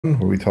where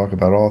we talk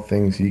about all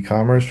things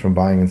e-commerce, from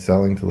buying and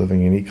selling to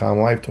living an e-com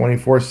life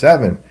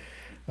 24/7.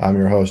 I'm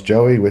your host,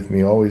 Joey. With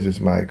me always is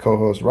my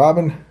co-host,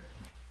 Robin.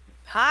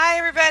 Hi,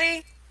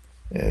 everybody.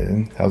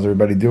 And how's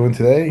everybody doing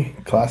today?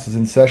 Class is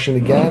in session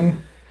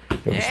again.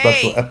 We have a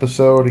special Yay.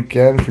 episode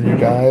again for you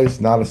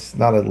guys. Not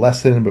a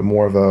lesson, but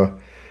more of a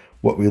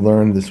what we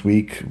learned this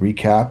week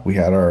recap. We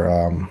had our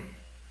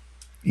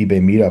eBay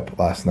meetup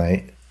last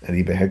night at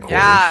eBay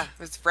Yeah, headquarters. it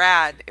was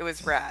rad. It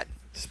was rad.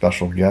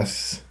 Special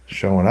guests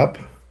showing up.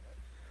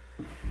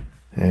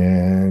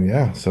 And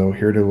yeah, so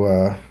here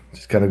to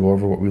just kind of go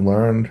over what we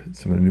learned,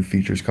 some of the new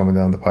features coming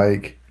down the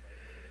pike,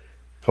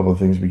 a couple of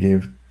things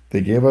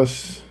they gave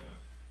us,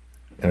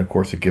 and of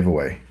course a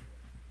giveaway,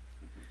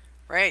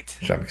 Right.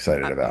 which I'm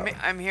excited I'm, about.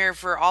 I'm here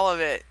for all of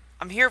it.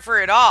 I'm here for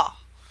it all.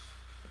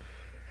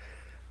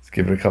 Let's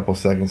give it a couple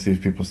seconds, see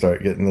if people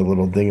start getting the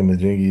little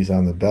dingamajiggies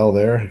on the bell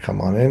there. Come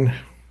on in.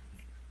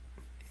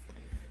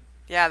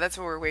 Yeah, that's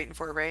what we're waiting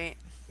for, right?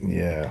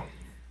 Yeah,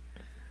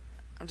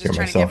 I'm hear just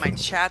trying to get myself my in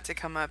chat to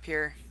come up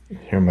here.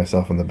 hear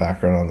myself in the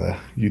background on the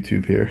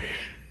YouTube here.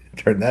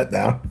 Turn that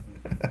down.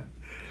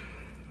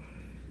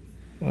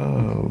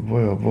 Oh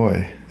boy, oh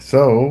boy.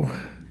 So,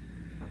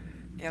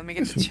 Yeah, let me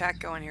get this the chat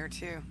going here,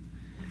 too.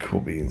 cool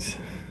beans.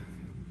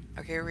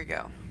 Okay, here we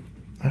go.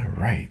 All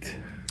right.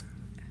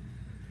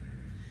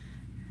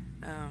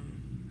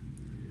 Um,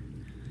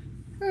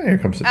 Here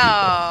comes some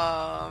people.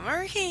 oh,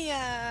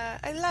 Maria.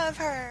 I love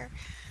her.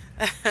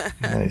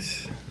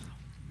 Nice.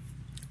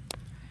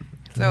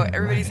 So, All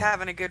everybody's right.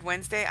 having a good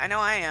Wednesday? I know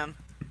I am.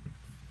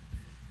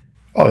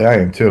 Oh yeah, I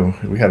am too.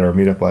 We had our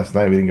meetup last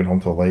night. We didn't get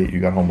home till late. You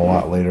got home a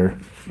lot later.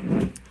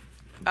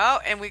 Oh,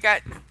 and we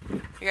got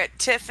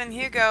Tiff and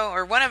Hugo,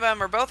 or one of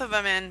them, or both of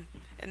them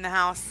in the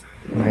house.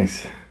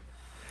 Nice.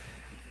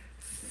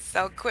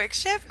 So quick,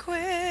 chef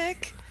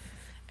quick.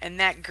 And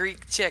that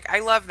Greek chick. I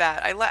love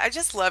that. I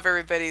just love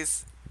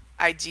everybody's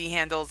IG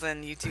handles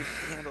and YouTube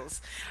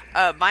handles.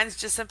 Mine's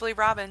just simply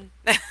Robin.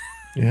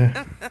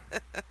 Yeah.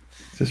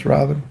 Is this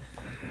Robin?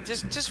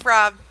 just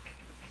Rob.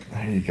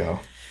 There you go.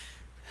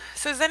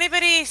 So does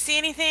anybody see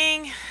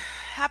anything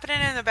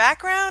happening in the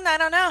background? I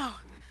don't know.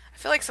 I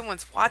feel like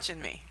someone's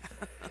watching me.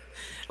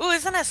 Ooh,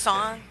 isn't that a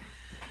song?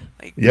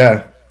 Like,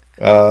 Yeah.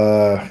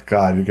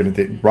 God, you're gonna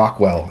take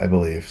Rockwell, I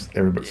believe.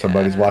 Everybody,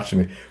 somebody's yeah. watching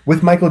me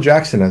with Michael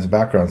Jackson as a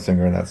background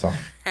singer in that song.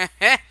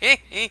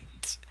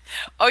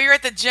 Oh, you're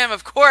at the gym,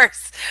 of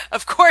course.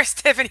 Of course,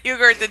 Tiff and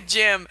Hugo are at the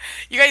gym.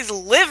 You guys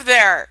live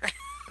there.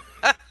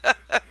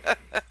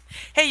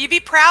 Hey, you be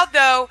proud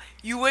though.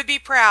 You would be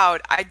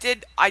proud. I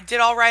did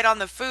all right on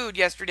the food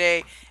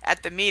yesterday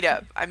at the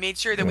meetup. I made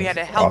sure that we had That's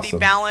a healthy awesome.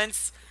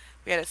 balance.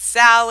 We had a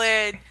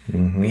salad.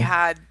 We Mm-hmm.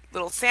 had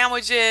little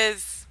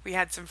sandwiches. We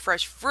had some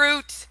fresh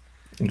fruit.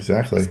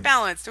 It was Exactly.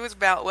 balanced. It was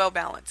about well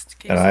balanced.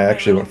 Can you And I see my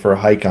actually little? went for a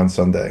hike on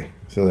Sunday,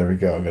 so there we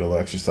go. Got a little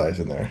exercise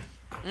in there.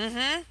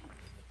 Mm-hmm.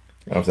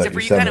 I was at Except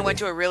for you kind of went Yosemite.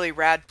 to a really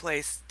rad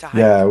place to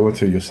Yeah, hike. we went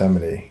to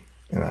Yosemite,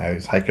 and I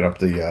was hiking up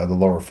the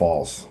lower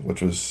falls,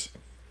 which was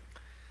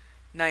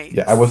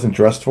yeah. I Nice. wasn't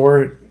dressed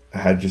for it. I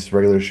had just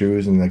regular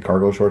shoes and like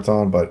cargo shorts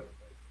on, but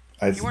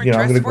You weren't I'm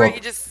dressed gonna for go it.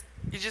 up.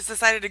 You just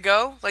decided to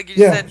go. Like you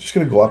just Yeah, said, just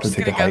gonna go I'm up and just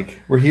take a gonna go.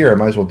 hike. We're here. I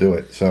might as well do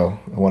it. So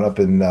I went up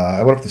and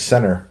I went up the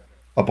center,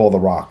 up all the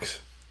rocks.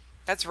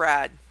 That's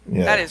rad.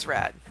 That Yeah. is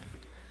rad.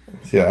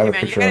 See, I have Hey a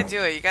man, you picture. gotta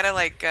do it. You gotta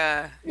like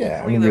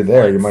Yeah, you I only mean you're live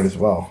there. You might once. as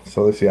well.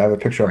 So let's see. I have a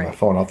picture on my Right.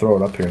 phone. I'll throw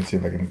it up here and see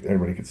if I can.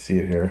 Everybody can see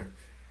it here.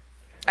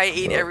 I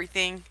ate So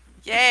everything.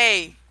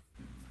 Yay!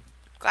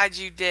 Glad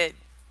you did.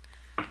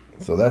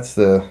 so that's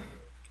the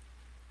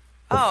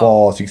Oh,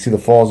 falls. You can see the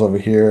falls over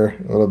here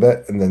a little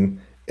bit, and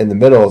then in the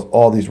middle is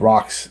all these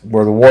rocks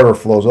where the water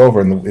flows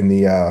over in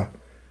the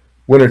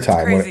that's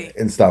wintertime when, crazy.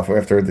 and stuff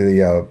after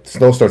the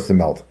snow starts to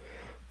melt.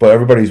 But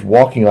everybody's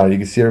walking on it. You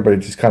can see everybody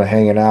just kind of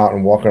hanging out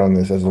and walking on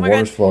this as the Oh my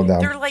god, water's flowing down.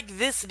 they're like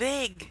this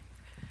big.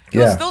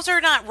 Those Yeah, those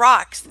are not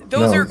rocks.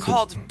 Those no, are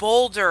called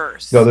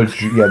no, boulders.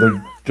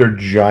 they're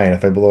giant.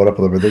 If I blow it up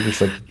a little bit, they're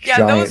just like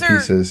Yeah, those giant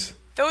are pieces.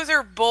 those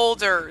are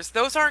boulders.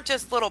 Those aren't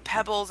just little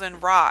pebbles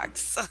and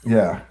rocks.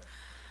 Yeah.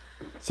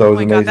 So it Oh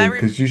was my god, amazing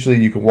because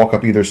usually you can walk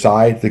up either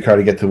side to try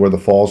to get to where the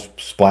falls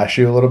splash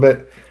you a little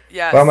bit.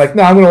 But I'm yes. like,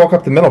 no, I'm going to walk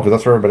up the middle because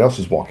that's where everybody else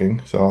is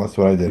walking. So that's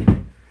what I did,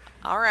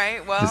 All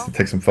right. just to Well,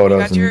 take some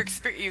photos and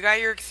you got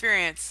your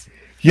experience.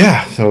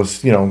 yeah. So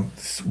it's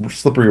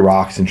slippery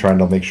rocks and trying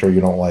to make sure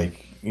you don't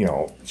like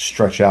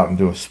stretch out and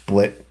do a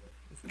split,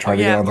 Oh try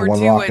to get yeah, onto or one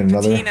do rock what and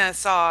another. Patina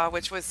saw,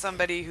 which was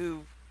somebody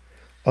who.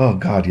 Oh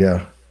God,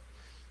 yeah.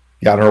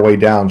 Yeah, on her way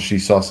down, she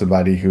saw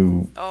somebody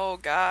who Oh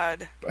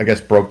God. I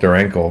guess broke their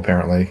ankle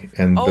apparently,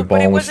 and the Oh,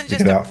 but bone it was wasn't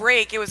just sticking a out.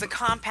 break; it was a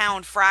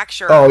compound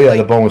Oh fracture. yeah,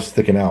 the Like, bone was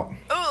sticking out,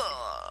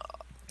 ugh,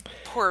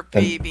 poor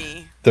and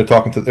baby. they're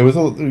talking to. It was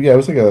yeah, it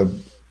was like a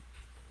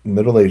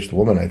middle-aged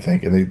woman, I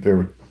think, and they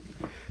were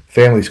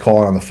families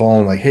calling on the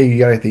phone like, "Hey, you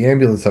got to get the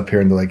ambulance up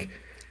here," and they're like,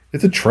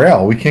 "It's a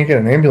trail. We can't get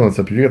an ambulance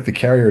up here. You have to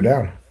carry her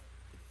down."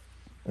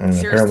 And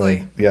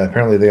apparently, Seriously. yeah,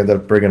 apparently they ended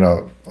up bringing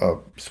a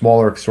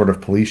smaller sort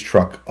of police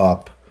truck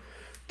up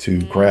to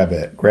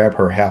Mm, grab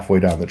her halfway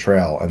down the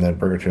trail, and then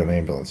bring her to an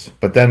ambulance.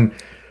 But then,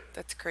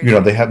 that's they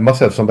crazy. must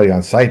have somebody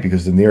on site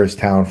because the nearest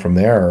town from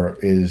there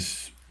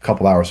is a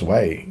couple hours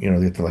away. To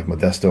get to like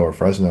Modesto or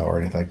Fresno or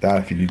anything like that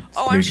if you need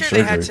Oh, I'm major sure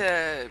they had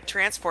surgery. to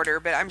transport her,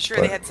 but I'm sure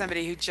they But had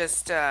somebody who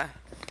just, yeah,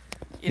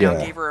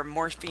 gave her a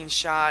morphine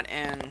shot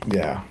and.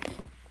 yeah,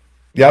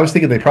 yeah. I was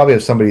thinking they probably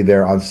have somebody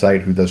there on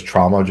site who does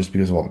trauma just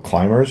because of all the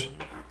climbers,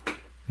 Mhm.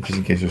 just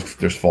in case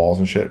there's falls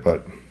and shit.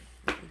 But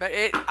But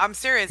I'm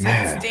serious. It's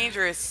man,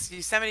 dangerous.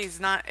 Yosemite's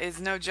not is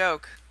no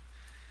joke.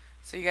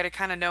 So you got to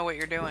kind of know what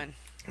you're doing.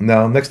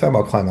 no. Next time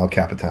I'll climb El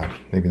Capitan.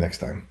 Maybe next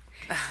time.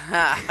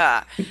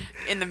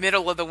 In the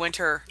middle of the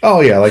winter. Oh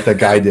yeah, like that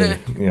guy did.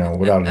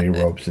 Without any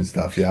ropes and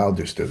stuff. Yeah, I'll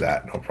just do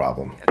that. No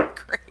problem.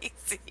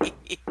 Crazy.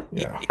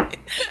 Yeah,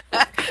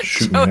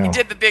 shoot me Joey now.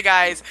 did the big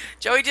eyes.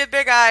 Joey did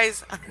big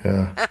eyes.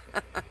 Yeah,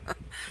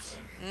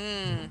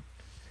 Mm,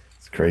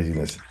 it's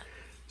craziness.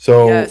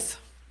 So, yes.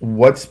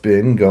 what's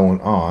been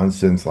going on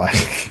since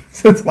last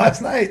since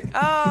last night?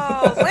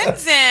 Oh,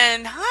 Lynn's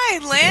in. Hi,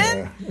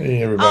 Lynn. Yeah.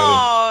 Hey everybody.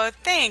 Oh,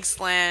 thanks,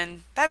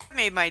 Lynn. That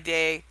made my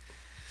day.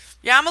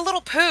 Yeah, I'm a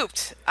little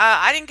pooped.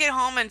 I didn't get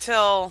home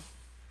until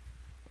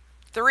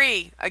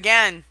 3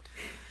 again.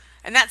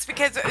 And that's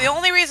because the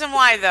only reason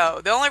why,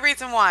 though, the only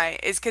reason why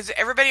is because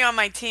everybody on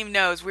my team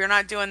knows we're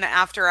not doing the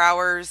after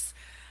hours,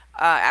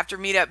 after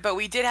meetup, but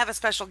we did have a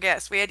special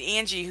guest. We had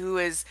Angie, who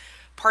is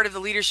part of the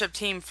leadership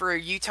team for a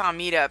Utah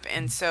meetup.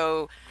 And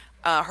so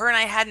her and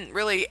I hadn't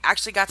really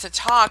actually got to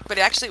talk, but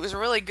actually it was a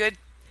really good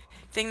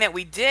thing that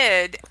we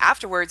did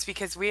afterwards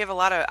because we have a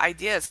lot of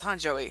ideas, huh,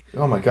 Joey?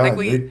 Oh my Like God,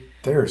 we,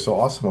 they are so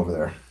awesome over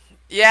there.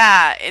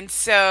 yeah, and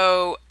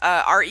so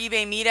our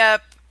eBay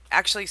meetup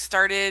actually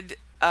started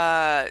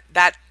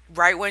that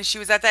right when she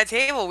was at that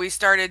table. We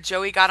started.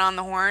 Joey got on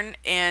the horn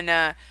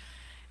and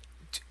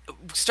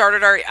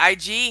started our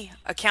IG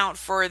account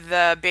for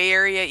the Bay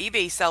Area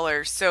eBay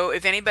sellers. So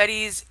if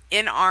anybody's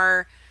in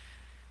our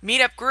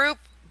meetup group,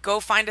 go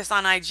find us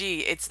on IG.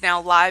 It's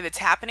now live. It's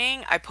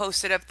happening. I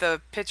posted up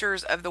the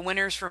pictures of the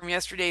winners from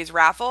yesterday's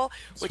raffle,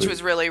 which Sweet.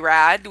 was really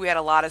rad. We had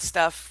a lot of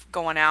stuff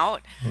going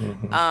out.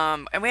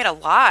 Hmm. And we had a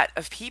lot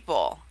of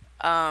people,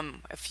 a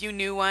few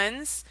new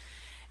ones.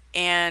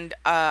 And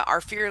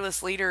our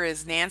fearless leader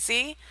is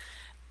Nancy.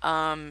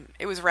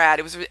 It was rad.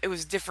 It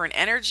was different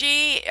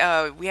energy.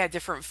 We had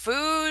different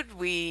food.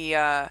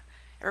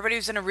 Everybody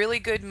was in a really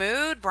good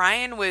mood.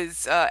 Brian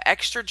was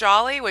extra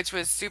jolly, which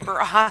was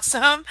super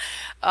awesome.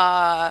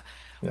 Uh,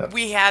 Yep.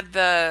 we had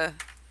the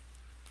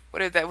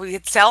what is that? We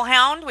had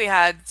Cellhound. We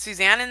had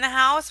Suzanne in the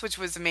house, which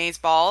was amaze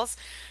balls.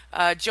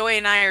 Joey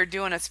and I are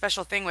doing a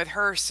special thing with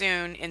her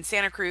soon in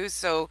Santa Cruz,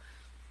 so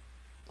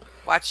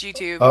watch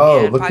YouTube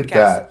Oh, and look at podcast.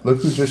 that!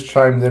 Look who just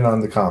chimed in on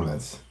the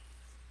comments.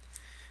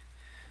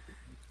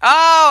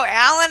 Oh,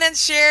 Alan and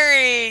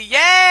Sherry!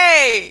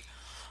 Yay!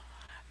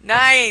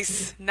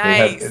 Nice, They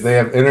nice.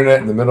 have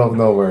internet in the middle of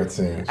nowhere. It I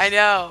seems.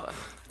 know.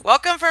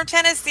 Welcome from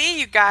Tennessee,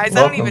 you guys. I don't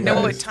Welcome, even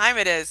know what guys. time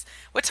it is.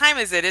 What time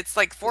is it? It's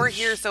like 4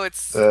 here, It's so it's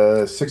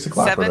 6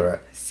 o'clock where they're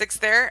 7, at. 6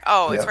 there.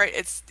 Oh, it's Yep. right.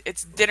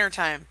 It's dinner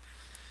time.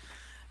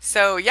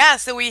 So yeah,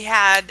 so we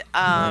had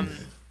Nice.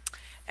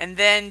 and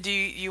then do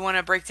you want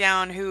to break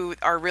down who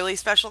our really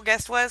special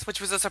guest was, which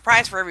was a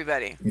surprise for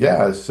everybody?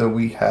 Yeah. So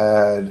we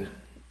had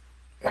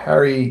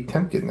Harry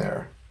Temkin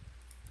there.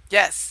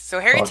 Yes. So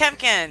Harry Talk.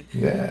 Temkin,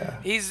 Yeah.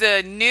 he's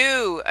a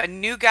new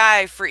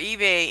guy for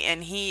eBay,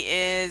 and he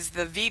is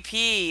the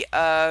VP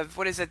of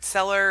what is it,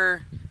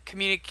 seller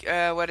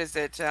communic. What is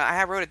it?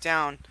 I wrote it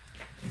down.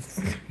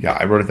 Yeah,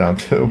 I wrote it down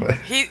too, but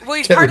He's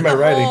can't part read of my the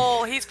writing.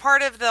 whole. He's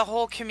part of the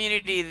whole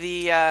community.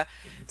 The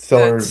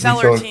Seller,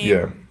 seller reseller. team.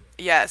 Yeah.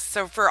 Yes.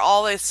 So for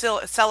all the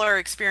seller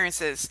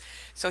experiences,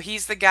 so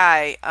he's the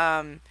guy.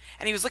 And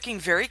he was looking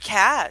very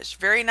cash,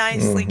 very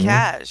nicely Mm-hmm.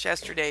 cash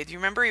yesterday. Do you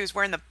remember he was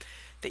wearing the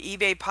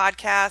eBay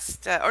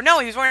podcast? Or no,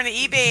 he was wearing the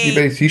eBay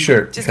eBay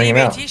T-shirt, just just hanging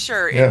eBay out.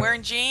 T-shirt and Yeah.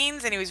 wearing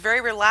jeans, and he was very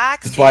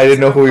relaxed. That's He why I ate didn't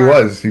some know of who he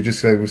our. was. He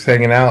just was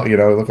hanging out. He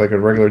looked like a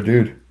regular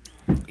dude.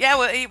 Yeah,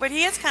 well, but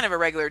he is kind of a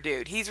regular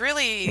dude. He's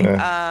really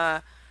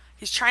Yeah.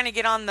 he's trying to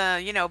get on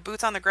the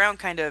boots on the ground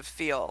kind of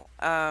feel.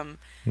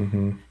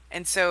 Mm-hmm.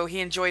 And so he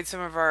enjoyed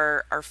some of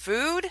our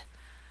food.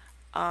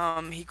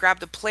 He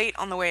grabbed a plate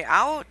on the way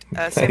out.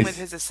 Same with Nice.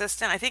 his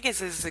assistant. I think it's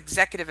his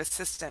executive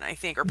assistant. I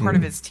think, or part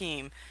of Mm. his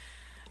team.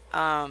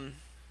 Um,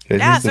 Yeah,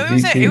 yeah, he's the so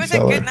it VP was a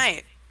good seller.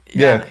 night.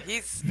 Yeah, Yeah,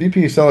 he's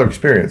VP seller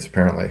experience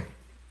apparently.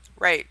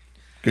 right.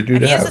 Good dude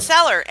And to he is a have.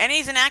 seller, and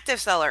he's an active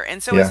seller,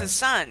 and so is Yeah. his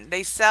son.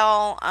 They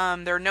sell.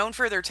 They're known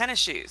for their tennis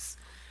shoes.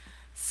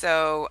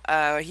 So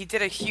he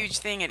did a huge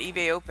thing at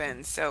eBay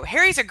Open. So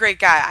Harry's a great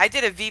guy. I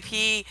did a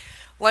VP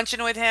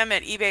luncheon with him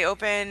at eBay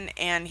Open,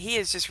 and he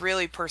is just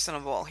really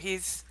personable.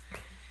 He's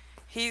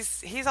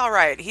all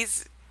right.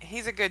 He's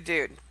a good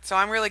dude. So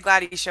I'm really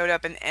glad he showed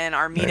up, and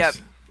our meetup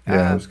Nice.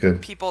 Yeah, it was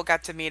good. people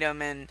got to meet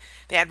him, and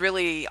they had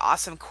really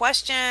awesome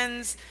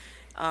questions.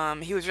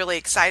 He was really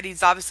excited.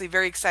 He's obviously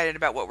very excited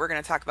about what we're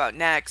going to talk about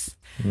next.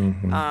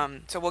 Hmm.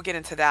 So we'll get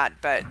into that.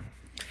 But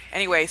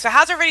anyway, so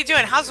how's everybody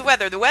doing? How's the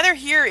weather? The weather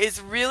here is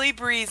really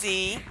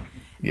breezy.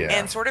 Yeah.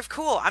 and sort of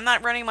cool. I'm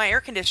not running my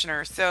air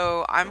conditioner,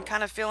 so I'm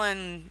kind of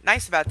feeling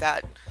nice about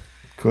that.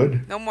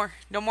 Good. No more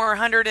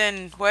 100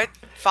 and what,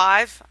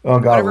 5, Oh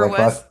God, whatever it like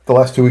was, the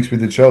last 2 weeks we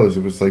did shows,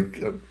 it was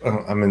like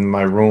I'm in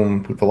my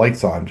room with the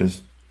lights on,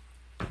 just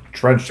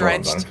drenched when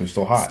I'm done drenched, because it's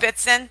so hot.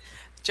 spitzing.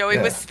 Joey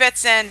was Yeah.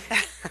 spitzing.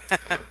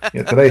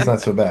 Yeah, today's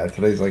not so bad.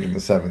 Today's like in the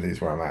 70s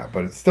where I'm at,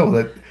 but it's still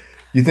that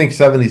you think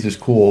 70s is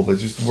cool, but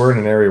just we're in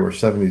an area where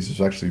 70s is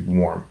actually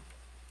warm,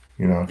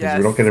 because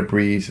we don't get Yes. a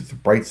breeze. It's a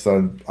bright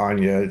sun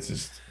on you. It's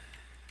just,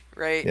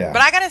 Right.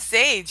 But yeah, I gotta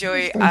say,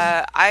 Joey, it's nice.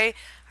 I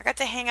got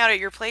to hang out at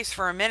your place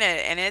for a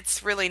minute, and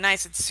it's really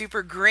nice. It's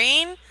super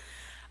green.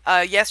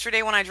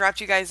 Yesterday when I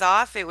dropped you guys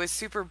off, it was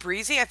super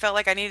breezy. I felt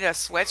like I needed a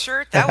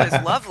sweatshirt. That was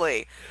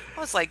lovely. I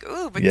was like,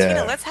 "Ooh, but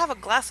Tina, Yeah, let's have a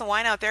glass of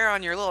wine out there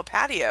on your little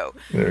patio."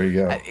 there you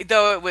go.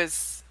 Though it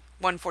was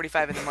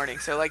 1:45 in the morning,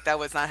 so like that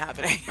was not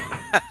happening.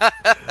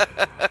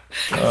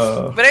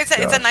 But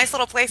it's a Gosh, nice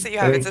little place that you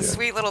have. It's thank a you,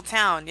 sweet little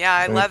town. Yeah,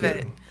 I thank love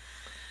it. you.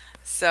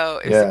 So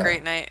it was a Yeah.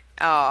 great night.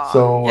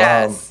 Oh, So,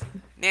 yes.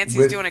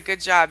 Nancy's with doing a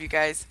good job, you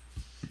guys.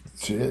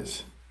 she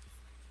is,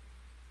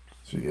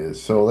 she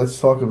is. So let's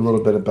talk a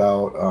little bit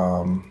about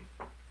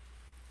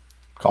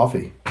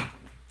coffee,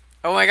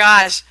 Oh my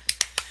gosh.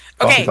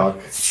 coffee Okay, talk.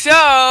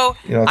 so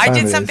You know what I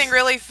time did it something is.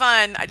 really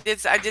fun. I did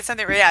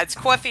something. Yeah, it's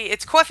coffee.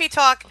 It's coffee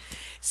talk.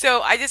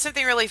 So I did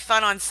something really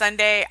fun on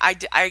Sunday.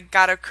 I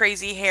got a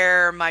crazy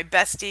hair. My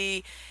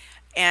bestie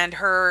and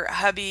her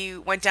hubby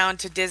went down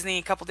to Disney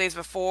a couple days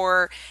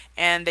before,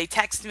 and they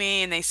texted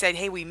me and they said,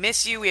 "Hey, we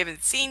miss you. We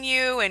haven't seen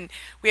you, and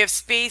we have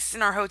space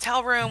in our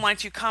hotel room. Why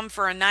don't you come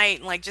for a night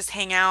and like just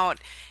hang out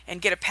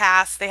and get a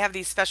pass?" They have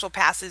these special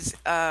passes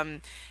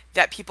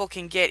that people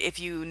can get if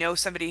you know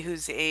somebody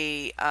who's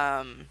a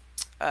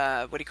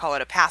what do you call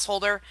it, a pass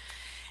holder.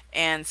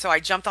 And so I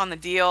jumped on the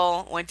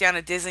deal, went down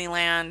to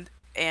Disneyland,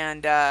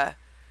 and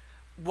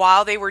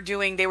while they were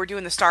doing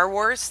the Star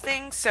Wars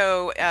thing,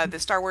 so the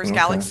Star Wars Okay.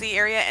 Galaxy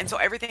area, and so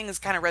everything is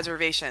kind of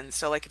reservations.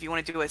 So like if you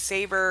want to do a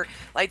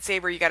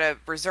lightsaber, you got to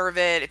reserve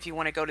it. If you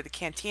want to go to the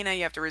cantina,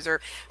 you have to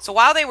reserve. So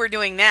while they were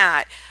doing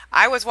that,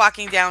 I was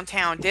walking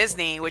downtown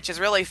Disney, which is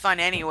really fun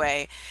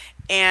anyway.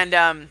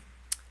 And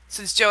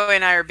since Joey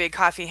and I are big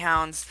coffee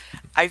hounds,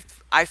 I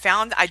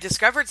I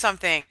discovered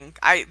something.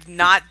 I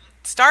not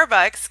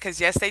Starbucks, because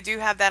yes, they do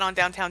have that on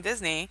downtown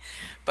Disney.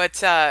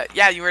 But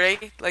yeah, you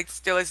ready? Like,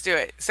 still, let's do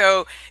it.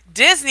 So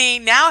Disney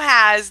now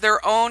has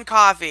their own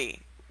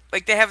coffee.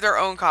 Like they have their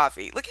own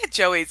coffee. Look at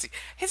Joey's.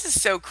 His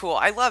is so cool.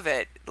 I love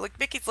it. Look,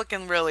 Mickey's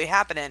looking really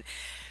happening.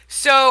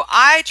 So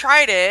I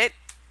tried it,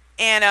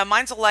 and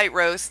mine's a light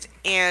roast,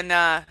 and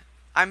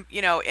I'm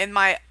in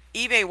my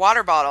eBay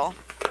water bottle.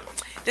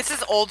 This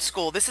is old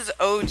school. This is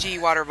OG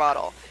water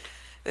bottle.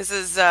 This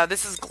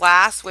is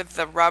glass with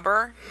the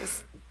rubber.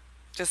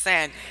 Just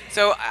saying.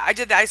 So I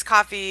did the iced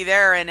coffee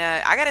there, and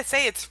I gotta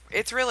say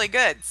it's really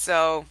good.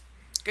 So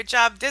good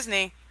job,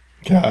 Disney.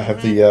 Yeah, I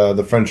have Hmm.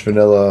 the French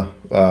vanilla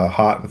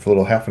hot with a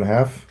little half and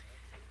half,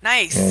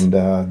 Nice. and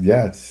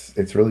yeah,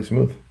 it's really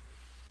smooth.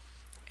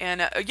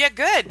 And yeah,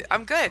 good.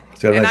 I'm good.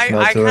 It's got a And nice I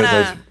smell I to kind it,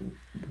 nice of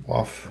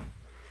waft.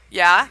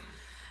 yeah.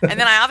 And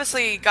then I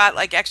obviously got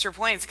like extra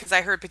points because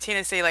I heard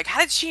Patina say like,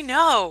 "How did she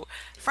know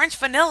French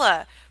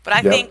vanilla?" But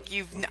I Yep, think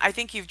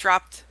you've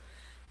dropped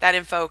that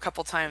info a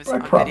couple times I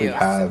on probably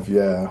videos. So have.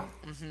 Yeah,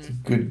 it's hmm a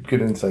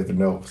good insight to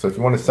know. So if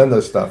you want to send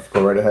us stuff,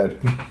 go right ahead.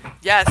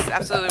 yes,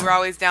 absolutely, we're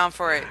always down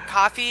for it.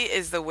 Coffee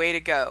is the way to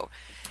go.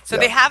 So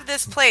they Yep. have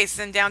this place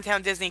in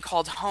downtown Disney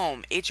called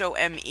Home,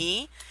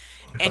 Home,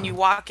 and you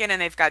walk in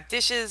and they've got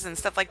dishes and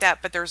stuff like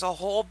that, but there's a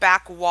whole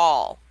back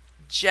wall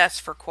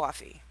just for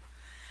coffee.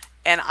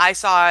 And I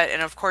saw it,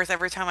 and of course,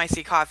 every time I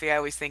see coffee,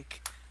 I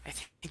think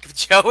of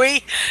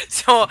Joey.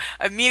 So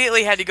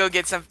immediately had to go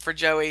get some for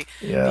Joey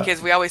Yeah.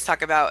 because we always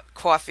talk about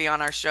coffee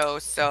on our show.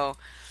 So,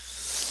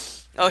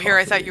 oh, here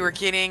I thought you Coffee. were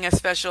getting a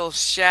special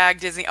Shag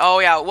Disney. Oh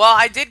yeah, well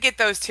I did get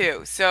those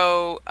too.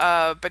 So,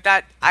 but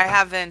that I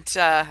haven't.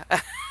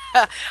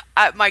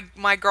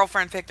 My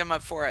girlfriend picked them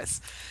up for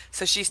us,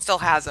 so she still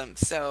has them.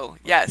 So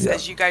yes, Yeah.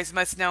 as you guys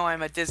must know,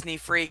 I'm a Disney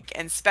freak,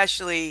 and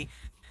especially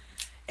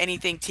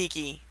anything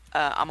tiki.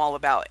 I'm all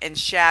about. And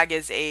Shag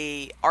is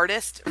a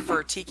artist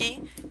for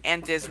tiki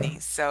and Disney,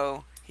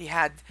 so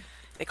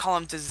they call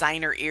him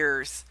designer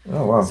ears.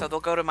 Oh wow. So they'll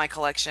go to my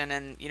collection,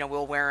 and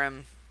we'll wear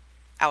them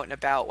out and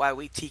about while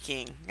we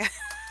tikiing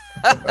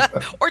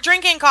or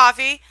drinking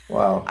coffee.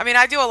 Wow. I mean,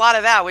 I do a lot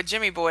of that with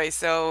Jimmy Boy,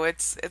 so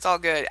it's all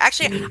good.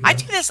 Actually, There you I go.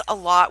 do this a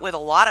lot with a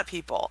lot of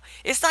people.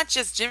 It's not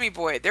just Jimmy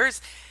Boy.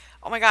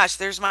 Oh my gosh,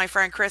 there's my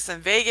friend Chris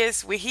in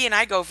Vegas. He and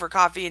I go for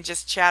coffee and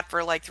just chat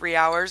for like 3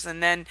 hours,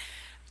 and then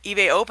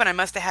eBay Open, I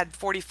must have had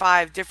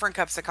 45 different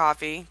cups of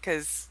coffee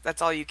because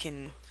that's all you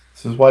can.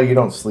 This is why you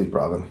don't sleep,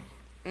 Robin.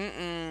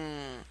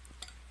 Mm-mm.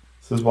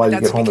 This is why you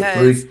get That's home at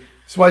three. because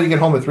This is why you get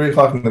home at 3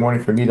 o'clock in the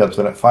morning for meetups,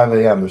 and at 5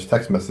 a.m. there's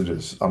text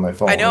messages on my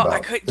I phone know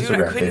about dude,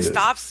 I Instagram couldn't pages.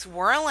 stop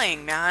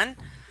swirling, man.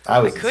 I I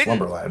was in couldn't.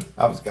 slumberland.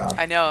 I was gone.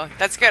 I know.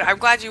 That's good. I'm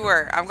glad you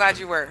were. I'm glad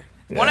you were.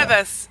 One of Yeah.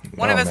 us,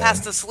 one of Oh us has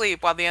man. to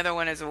sleep while the other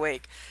one is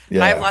awake.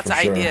 But I have Yeah, lots for of sure.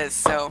 ideas,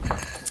 so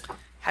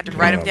Had to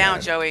write them Oh down,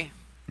 man. Joey.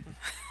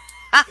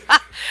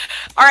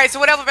 All right, so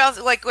what else?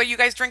 Like, were you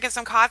guys drinking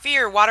some coffee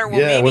or water? Well,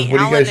 Yeah. maybe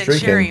What are you Alan guys and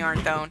Sherry drinking?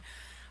 aren't though.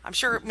 I'm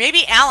sure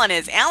maybe Alan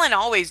is. Alan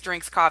always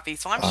drinks coffee,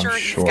 so I'm I'm sure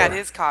he's got sure.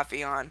 his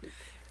coffee on.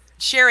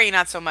 Sherry,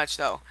 not so much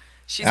though.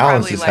 She's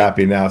Alan's probably just like,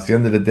 happy now. It's the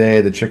end of the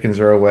day. The chickens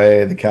are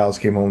away. The cows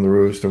came home to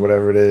roost or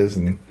whatever it is,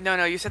 and no,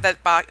 no, you said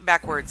that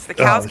backwards. The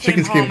oh, cows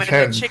came home and the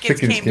chickens chickens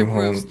came to came home.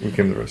 roost. We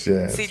came to roost.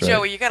 Yeah, See, that's right.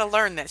 Joey, you got to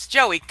learn this.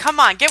 Joey, come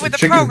on, get The with the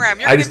chickens. program.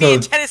 You're I going to just be in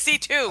know. Tennessee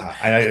too.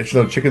 I just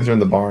know chickens are in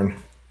the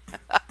barn.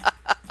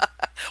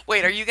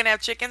 Wait, are you going to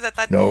have chickens? I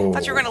thought you were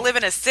going to No, live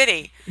in a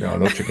city. no,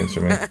 no chickens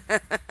for me.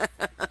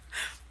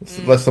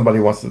 Unless somebody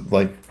wants to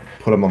like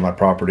put them on my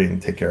property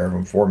and take care of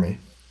them for me.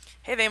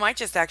 Hey, they might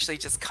just actually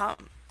just come.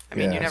 I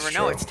mean, Yeah, you that's never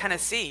know. true. It's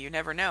Tennessee. You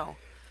never know.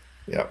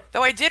 Yep.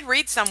 Though I did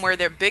read somewhere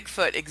that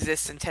Bigfoot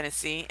exists in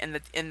Tennessee,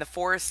 in the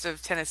forest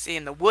of Tennessee,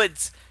 in the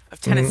woods of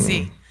Mm.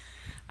 Tennessee.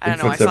 I don't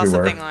know. I Bigfoot's saw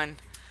everywhere. something on.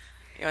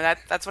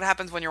 That's what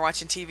happens when you're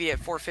watching TV at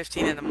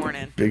 4:15 in the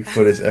morning.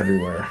 Bigfoot is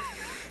everywhere.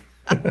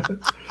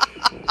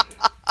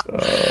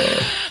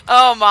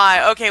 Oh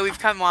my. Okay, we've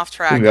come off We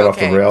track. got off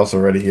the Okay. rails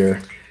already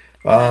here.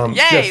 Yeah,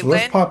 Yay, so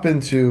let's Lynn. pop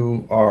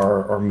into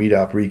our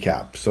meetup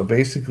recap. So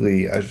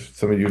basically, as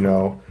some of you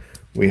know,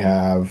 we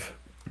have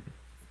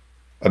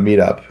a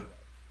meetup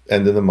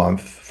end of the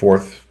month,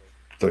 fourth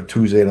the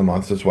Tuesday of the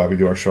month. That's why we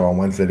do our show on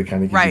Wednesday to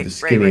kind of give you Right, the right,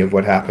 skinny of right.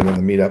 what happened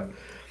in the meetup.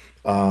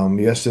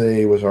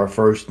 Yesterday was our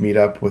first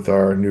meetup with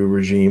our new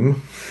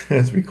regime,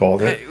 as we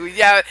called it.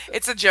 Yeah,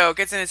 it's a joke.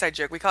 It's an inside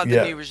joke. We call it the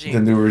Yeah, new the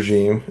regime. new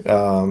regime.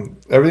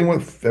 Everything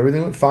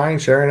went fine.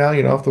 Sharon, now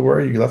you don't have to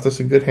worry. You left us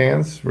in good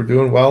hands. We're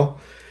doing well.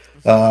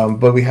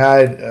 But we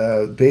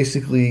had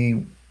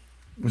basically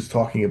was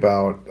talking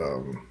about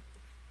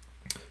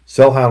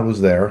Cellhound was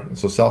there.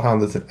 So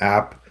Cellhound is an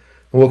app.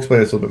 And we'll explain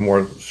this a little bit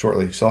more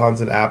shortly.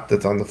 Cellhound's an app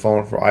that's on the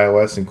phone for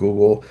iOS and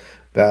Google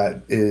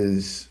that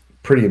is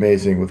pretty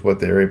amazing with what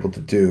they're able to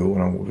do.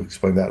 And I'll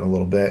explain that in a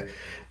little bit.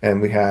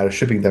 And we had a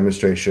shipping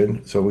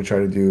demonstration. So we try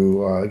to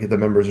do get the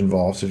members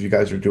involved. So if you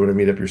guys are doing a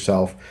meetup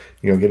yourself,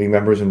 getting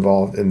members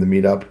involved in the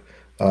meetup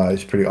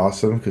is pretty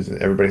awesome because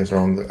everybody has their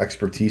own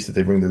expertise that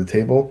they bring to the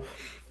table.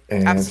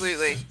 And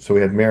Absolutely. so we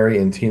had Mary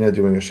and Tina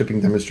doing a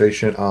shipping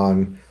demonstration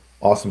on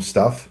awesome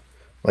stuff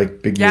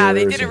like big Yeah, they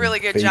mirrors did a and really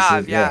good faces.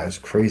 job. Yeah, Yeah. it's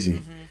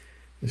crazy.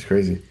 It's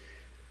crazy.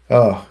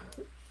 Oh,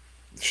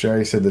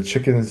 Sherry said the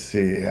chickens.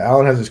 See,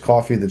 Alan has his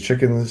coffee. The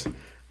chickens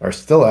are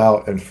still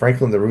out, and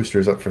Franklin the rooster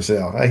is up for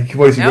sale. Hey,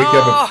 boys, you wake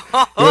up.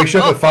 No. You wake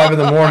up at 5 in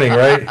the morning,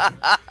 right?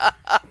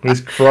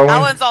 He's crowing.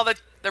 Alan's all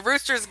the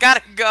roosters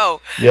gotta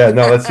go. Yeah,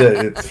 no, that's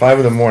it. It's 5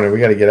 in the morning. We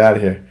got to get out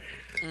of here.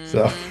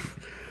 So,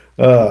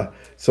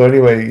 so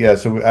anyway, yeah.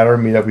 So at our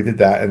meetup, we did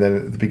that, and then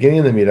at the beginning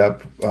of the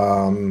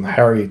meetup,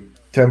 Harry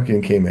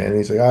Temkin came in, and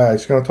he's like, "All right, I'm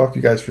just going to talk to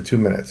you guys for 2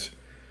 minutes."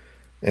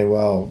 And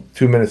well,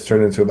 2 minutes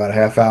turned into about a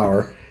half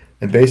hour.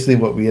 And basically,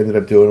 what we ended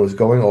up doing was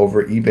going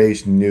over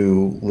eBay's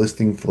new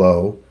listing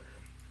flow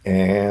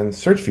and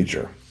search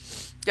feature.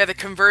 Yeah, the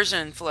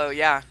conversion flow.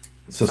 Yeah,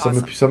 So it's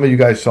awesome. some of you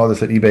guys saw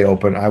this at eBay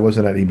Open. I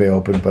wasn't at eBay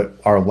Open, but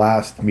our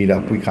last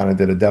meetup, we kind of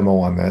did a demo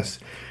on this.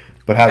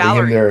 But having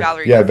him there,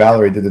 Valerie yeah, did the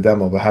Valerie demo. did the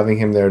demo, but having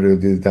him there to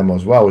do the demo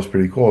as well was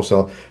pretty cool.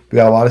 So we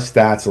got a lot of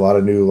stats, a lot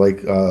of new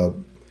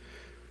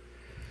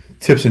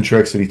tips and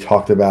tricks that he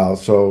talked about.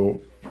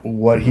 So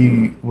what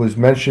he was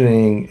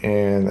mentioning,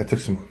 and I took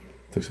some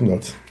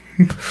notes.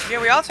 Yeah,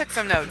 we all took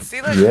some notes.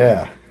 See, look,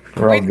 Yeah,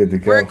 we're all good to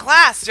we're in go.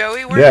 class,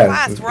 Joey. We're in Yeah,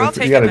 class. We're all that's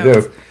what you taking got to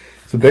notes. do.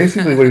 So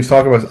basically, what he's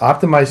talking about is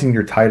optimizing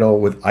your title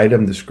with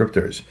item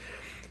descriptors.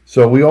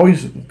 So we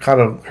always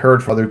kind of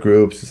heard from other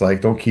groups, it's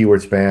like don't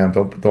keyword spam,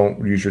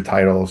 don't use your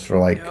titles for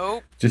like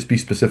Nope. just be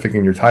specific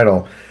in your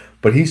title.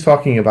 But he's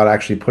talking about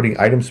actually putting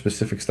item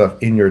specific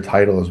stuff in your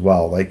title as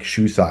well, like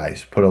shoe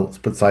size, put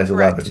size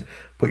Correct. 11,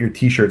 put your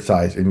t-shirt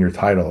size in your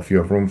title if you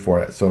have room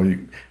for it. So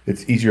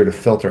it's easier to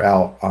filter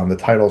out on the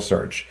title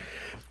search.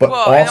 But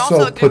Well, and also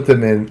also a good put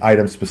them in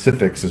item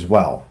specifics as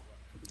well.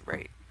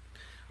 right.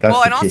 That's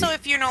Well, the and also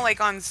key. if like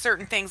on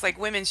certain things, like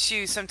women's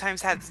shoes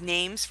sometimes has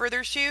names for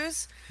their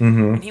shoes,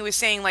 and Hmm. he was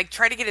saying like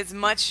try to get as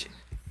much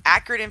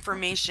accurate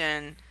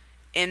information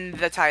in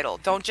the title.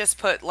 Don't just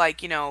put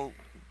like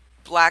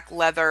black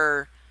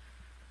leather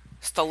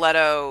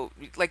stiletto.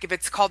 Like if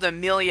it's called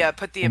Amelia,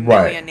 put the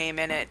Right. Amelia name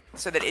in it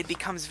so that it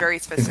becomes very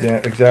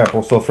specific.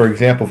 Example. So, for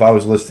example, if I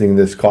was listing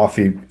this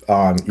coffee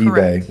on eBay,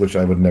 Correct. which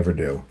I would never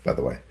do, by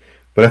the way,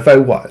 but if I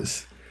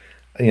was,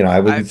 I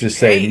would just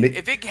say. Hey,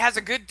 if it has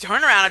a good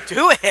turnaround,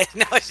 do it.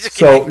 No, I was just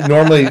So kidding.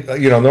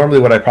 normally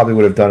what I probably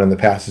would have done in the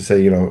past is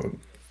say,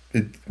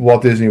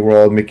 Walt Disney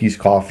World, Mickey's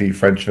Coffee,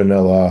 French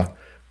Vanilla,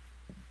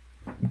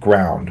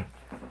 Ground,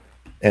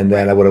 and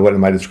then Right. I would have went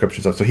in my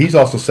description stuff. So he's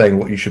also saying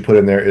what you should put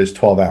in there is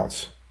 12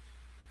 ounce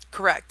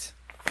Correct.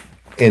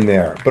 in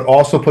there, but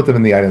also put them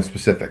in the item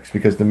specifics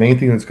because the main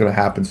thing that's going to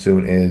happen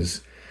soon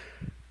is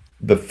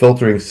the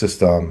filtering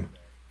system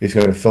is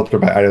going to filter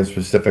by item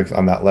specifics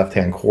on that left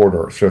hand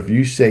quarter. So if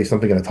you say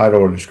something in a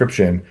title or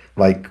description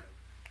like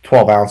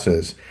 12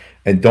 ounces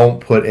and don't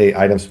put a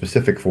item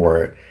specific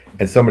for it,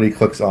 and somebody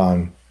clicks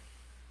on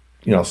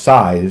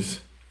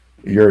size,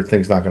 your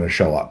thing's not going to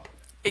show up.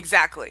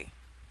 Exactly.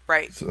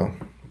 Right. So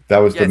that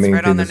was the Yes, main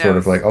right thing on to the sort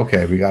of like, nose.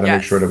 okay, we got to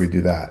make sure that we Yes.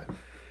 do that.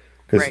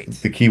 Because Right.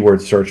 the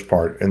keyword search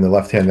part and the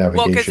left hand Well,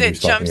 because navigation he was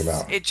talking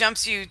about. it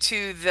jumps you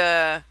to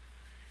the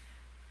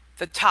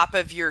top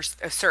of your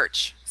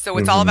search. So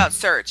it's all Hmm. about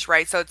search,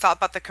 right? So it's all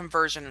about the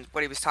conversion,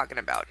 what he was talking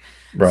about.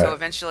 So Right.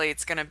 eventually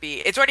it's going to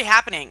be, it's already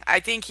happening. I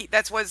think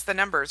that's what's the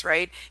numbers,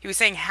 right? He was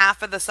saying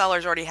half of the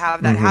sellers already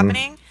have that Hmm.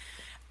 happening.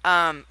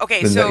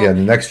 Okay, Yeah, so the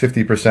next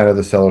 50% of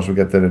the sellers will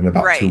get that in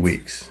about two right.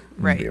 weeks and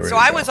be Right. So ready to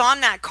I go. was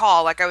on that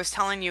call, like I was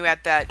telling you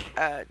at that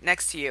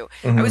next to you.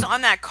 I was Hmm.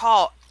 on that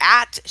call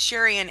at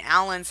Sherry and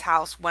Alan's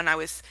house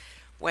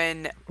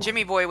when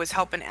Jimmy Boy was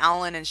helping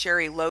Alan and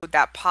Sherry load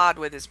that pod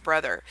with his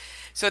brother.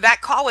 So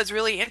that call was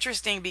really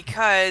interesting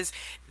because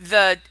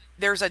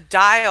there's a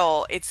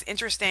dial. It's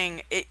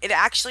interesting. It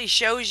actually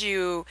shows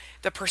you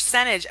the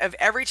percentage of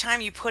every time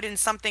you put in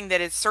something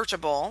that is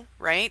searchable,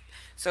 right?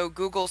 So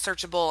Google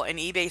searchable and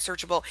eBay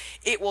searchable,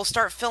 it will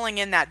start filling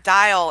in that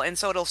dial. And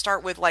so it'll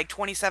start with like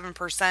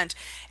 27%.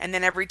 And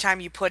then every time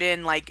you put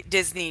in like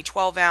Disney,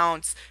 12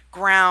 ounce,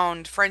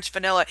 ground, French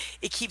vanilla,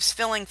 it keeps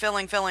filling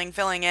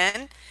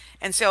in.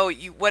 And so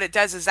what it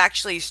does is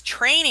actually is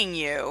training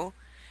you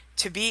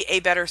to be a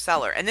better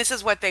seller. And this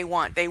is what they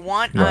want. They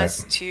want Right.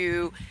 us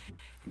to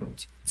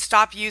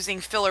stop using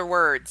filler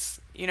words,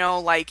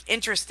 like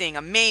interesting,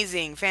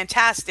 amazing,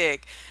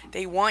 fantastic.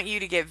 They want you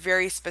to get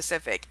very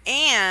specific.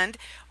 And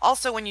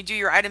also when you do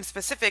your item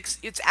specifics,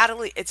 it's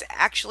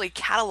actually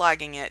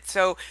cataloging it.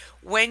 So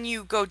when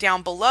you go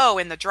down below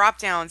in the drop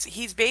downs,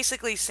 he's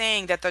basically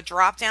saying that the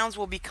drop downs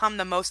will become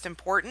the most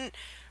important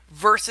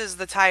versus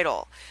the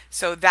title.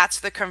 So that's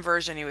the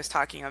conversion he was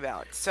talking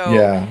about. So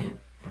Yeah.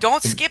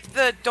 don't skip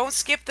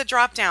the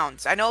drop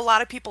downs. I know a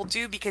lot of people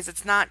do because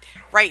it's not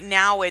right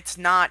now it's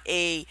not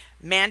a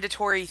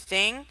mandatory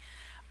thing.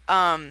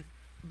 Um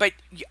but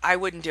I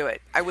wouldn't do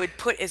it. I would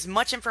put as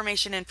much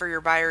information in for your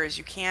buyer as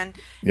you can,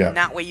 Yeah. and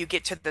that way you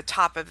get to the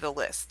top of the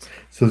list.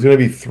 So there's going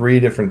to be three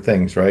different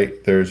things, right?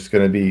 There's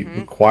going to be Mhm.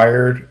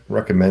 required,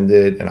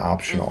 recommended, and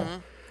optional.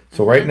 Mhm.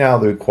 So right Mhm. now,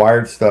 the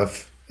required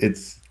stuff,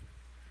 it's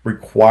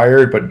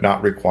required but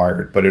not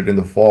required. But in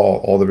the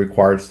fall, all the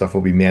required stuff will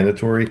be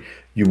mandatory.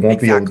 You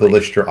won't be able to Exactly.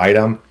 list your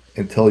item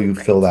until you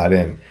fill Right. that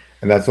in.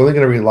 And that's only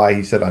going to rely,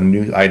 he said, on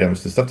new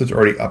items. The stuff that's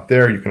already up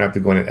there, you're going to have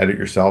to go in and edit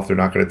yourself. They're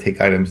not going to take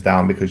items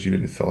down because you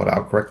didn't fill it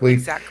out correctly,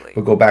 Exactly.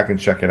 but go back and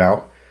check it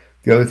out.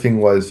 The other thing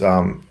was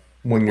when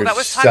Well, you're that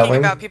was talking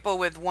about selling, people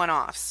with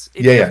one-offs.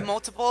 If yeah, you have yeah,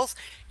 multiples,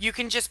 you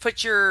can just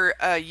put your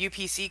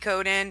UPC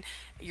code in,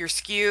 your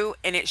SKU,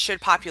 and it should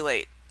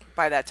populate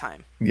by that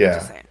time. Just yeah.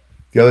 saying.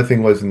 The other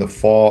thing was in the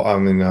fall,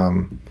 in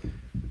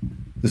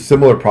the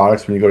similar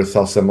products, when you go to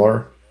sell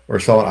similar or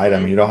sell an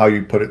item, Mm-hmm. you know how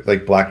you put it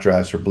like black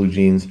dress or blue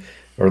jeans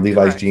or Levi's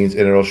Correct. jeans,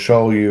 and it'll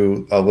show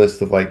you a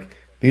list of like,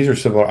 these are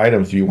similar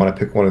items. Do you want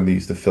to pick one of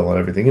these to fill in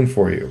everything in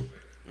for you?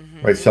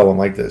 Right? Mm-hmm. Sell them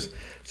like this.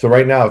 So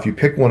right now, if you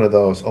pick one of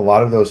those, a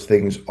lot of those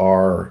things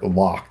are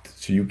locked,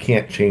 so you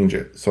can't change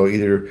it. So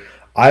either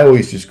I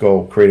always just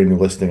go create a new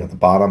listing at the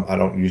bottom. I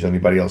don't use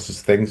anybody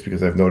else's things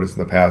because I've noticed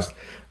in the past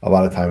a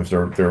lot of times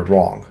they're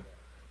wrong,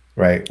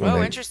 right? When Oh,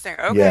 they, interesting.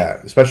 Okay. yeah,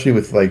 especially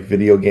with like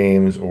video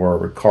games or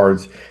with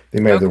cards, they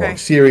may have the wrong Okay.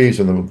 series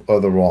or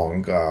the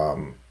wrong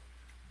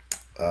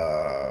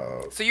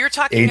So you're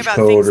talking age about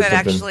code things or that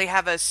something. actually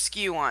have a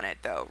SKU on it,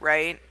 though,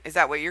 right? Is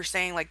that what you're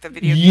saying? Like the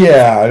video games?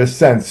 Yeah, in a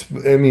sense.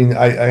 I mean,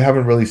 I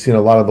haven't really seen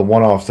a lot of the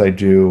one-offs I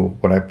do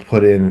when I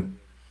put in,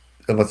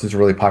 unless it's a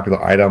really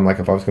popular item. Like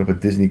if I was going to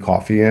put Disney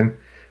coffee in,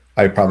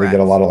 I probably get a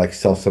Correct. lot of like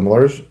sell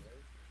similars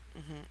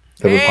Hmm.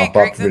 that would Hey, pop up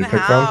Greg's for me in to the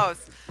pick from.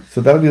 house.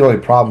 So that would be the only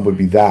problem would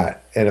be Hmm.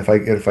 that. And if I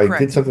did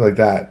Correct. something like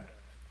that,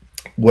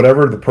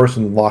 whatever the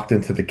person locked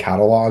into the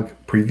catalog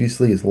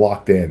previously is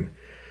locked in.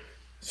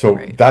 So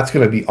Right. that's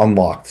going to be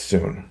unlocked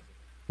soon,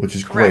 which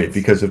is great Correct.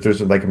 because if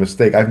there's like a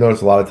mistake, I've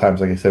noticed a lot of times,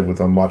 like I said, with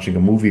I'm watching a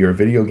movie or a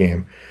video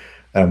game,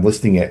 and I'm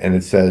listing it, and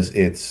it says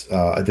it's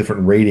a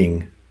different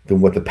rating than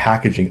what the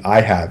packaging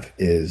I have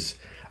is.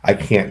 I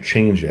can't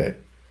change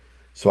it,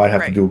 so I'd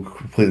have to Right. do a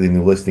completely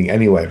new listing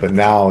anyway. But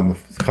now, in the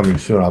coming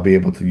soon, I'll be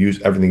able to use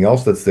everything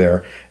else that's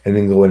there, and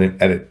then go in and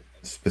edit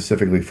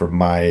specifically for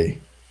my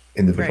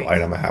individual Right.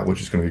 item I have, which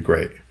is going to be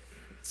great.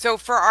 So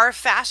for our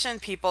fashion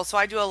people, so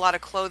I do a lot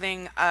of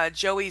clothing.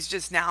 Joey's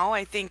just now,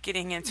 I think,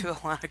 getting into a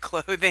lot of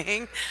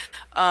clothing.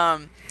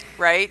 Um,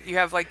 right? You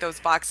have like those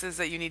boxes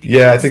that you need to get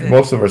Yeah, I think listed.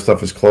 most of our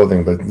stuff is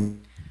clothing, but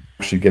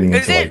actually getting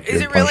Is into it? like Is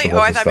a it bunch really? of Oh,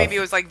 I other thought maybe it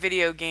stuff. was like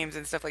video games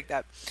and stuff like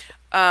that.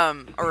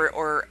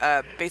 Or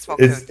baseball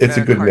It's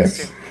a good cards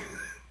too. mix.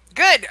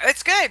 Good.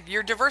 That's good.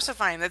 You're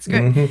diversifying. That's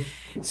good.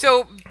 Hmm.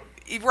 So,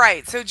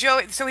 right. So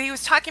Joe. So he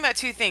was talking about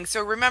two things.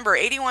 So remember,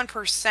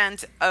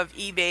 81% of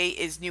eBay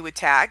is new with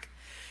tag.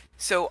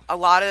 So a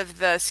lot of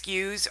the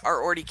SKUs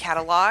are already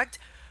cataloged.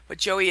 But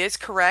Joey is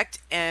correct,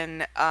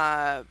 and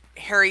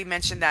Harry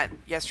mentioned that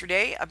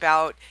yesterday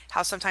about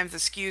how sometimes the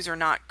SKUs are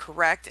not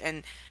correct,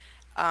 and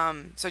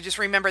So just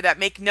remember that.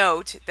 Make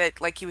note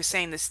that, like he was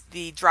saying, this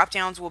the drop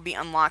downs will be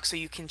unlocked so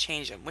you can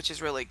change them, which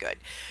is really good.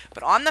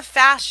 But on the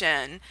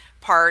fashion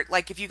part,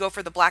 like if you go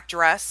for the black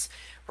dress,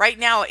 right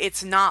now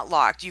it's not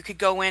locked. You could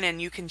go in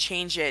and you can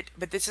change it,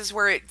 but this is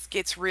where it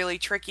gets really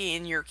tricky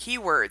in your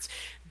keywords.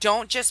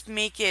 Don't just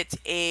make it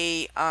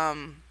a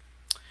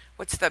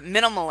what's the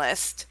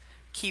minimalist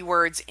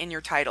keywords in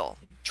your title.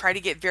 Try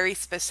to get very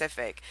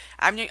specific.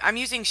 I'm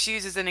using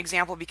shoes as an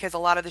example because a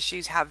lot of the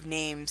shoes have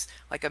names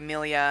like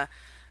Amelia,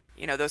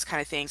 those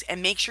kind of things.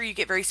 And make sure you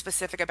get very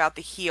specific about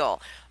the heel,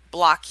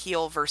 block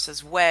heel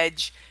versus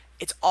wedge.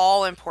 It's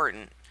all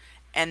important.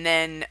 And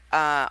then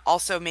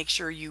also make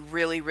sure you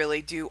really,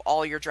 really do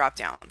all your drop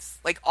downs,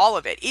 like all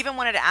of it. Even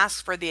when it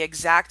asks for the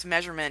exact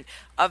measurement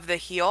of the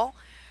heel,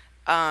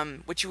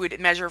 which you would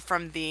measure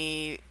from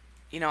the,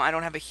 I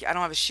don't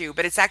have a shoe,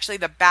 but it's actually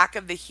the back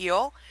of the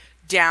heel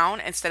down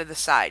instead of the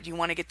side. You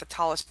want to get the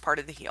tallest part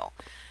of the heel.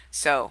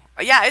 So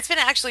yeah, it's been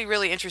actually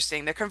really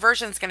interesting. The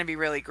conversion is going to be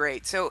really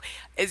great. So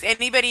is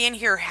anybody in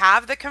here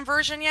have the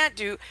conversion yet?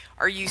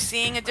 Are you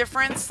seeing a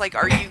difference? Like,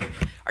 are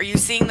you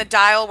seeing the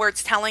dial where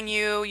it's telling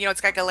you,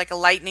 it's got like a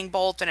lightning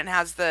bolt and it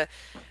has the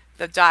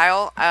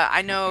dial?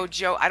 I know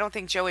Joe. I don't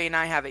think Joey and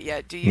I have it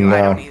yet. Do you?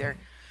 I don't No, either.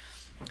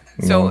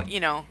 So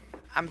no.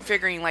 I'm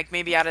figuring like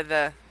maybe out of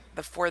the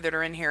four that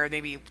are in here,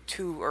 maybe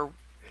two or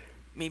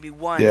maybe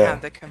one Yeah.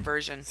 have the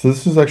conversion. So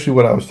this is actually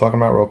what I was talking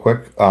about real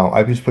quick.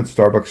 I just put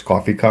Starbucks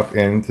coffee cup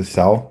in to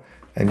sell,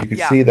 and you can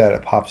Yeah. see that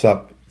it pops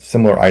up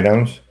similar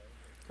items.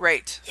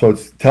 Right. So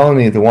it's telling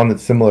me the one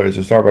that's similar is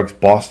a Starbucks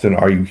Boston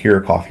Are You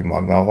Here coffee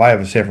mug. Now, if I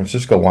have a San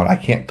Francisco one, I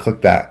can't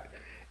click that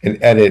and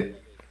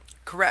edit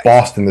Correct.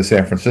 Boston to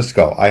San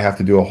Francisco. I have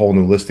to do a whole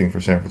new listing for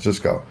San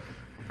Francisco.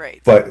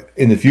 Right. But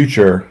in the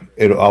future,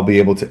 I'll be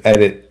able to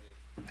edit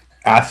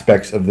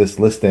aspects of this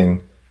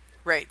listing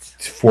Right.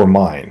 for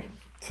mine.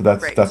 So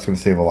that's Right. going to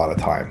save a lot of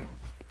time.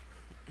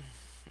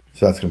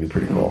 So that's going to be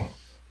pretty cool.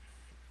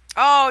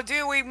 Oh,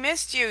 dude, we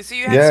missed you. So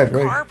you had Yeah, some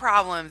great. car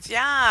problems.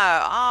 Yeah.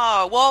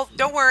 Oh, well,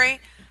 don't worry.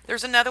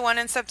 There's another one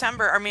in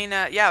September. I mean,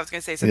 yeah, I was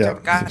going to say Yeah,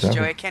 September. Gosh, September.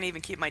 Joey, I can't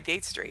even keep my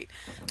dates straight.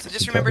 So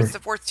just remember September. it's the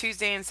fourth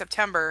Tuesday in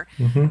September.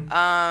 Hmm.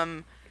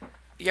 Um,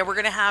 yeah, we're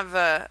going to have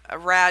a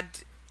rad.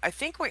 I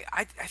think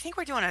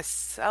we're doing a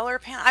seller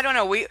panel. I don't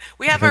know. We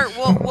I have think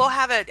we'll so.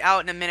 have it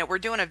out in a minute. We're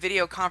doing a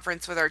video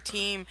conference with our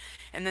team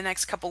in the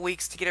next couple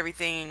weeks to get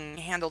everything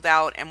handled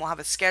out, and we'll have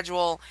a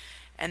schedule,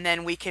 and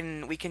then we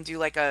can do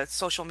like a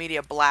social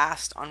media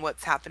blast on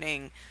what's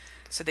happening,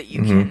 so that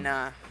you Hmm.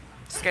 can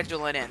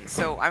schedule it in.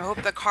 So I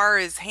hope the car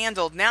is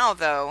handled now,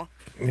 though.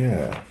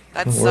 Yeah,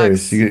 That no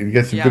worries. sucks. You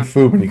get some good Yeah.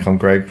 food when you come,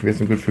 Greg. We get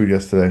some good food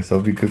yesterday, so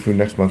it'll be good food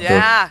next month too.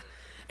 Yeah.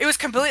 It was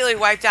completely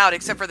wiped out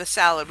except for the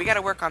salad. We got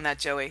to work on that,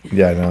 Joey.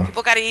 Yeah, I know.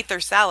 People got to eat their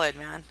salad,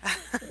 man.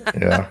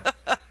 Yeah.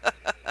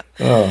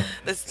 Oh,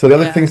 This, so the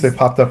other things that yes.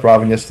 popped up,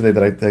 Robin, yesterday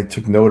that I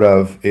took note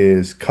of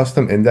is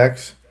custom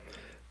index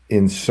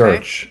in Okay.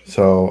 search.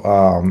 So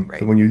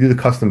Right. when you do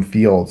the custom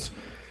fields,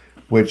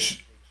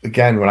 which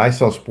again, when I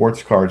sell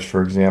sports cards,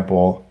 for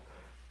example,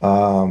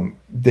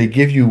 they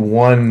give you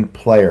one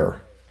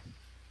player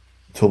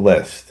to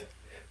list.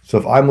 So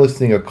if I'm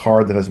listing a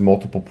card that has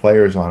multiple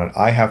players on it,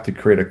 I have to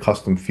create a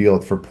custom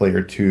field for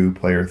player two,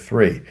 player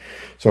three.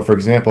 So for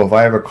example, if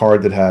I have a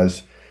card that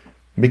has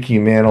Mickey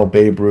Mantle,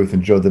 Babe Ruth,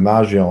 and Joe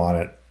DiMaggio on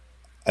it,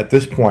 at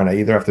this point, I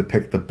either have to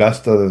pick the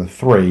best of the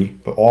three,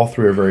 but all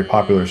three are very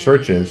popular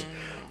searches,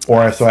 I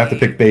or so I have to see.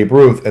 pick Babe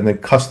Ruth and then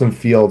custom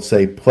field,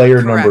 say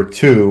player number Correct.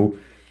 two,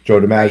 Joe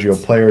DiMaggio,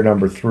 Right. player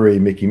number three,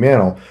 Mickey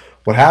Mantle.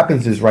 What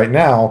happens is right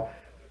now,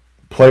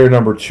 player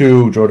number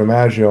two, Joe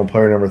DiMaggio, and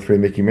player number three,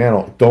 Mickey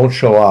Mantle, don't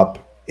show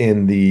up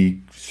in the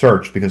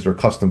search because they're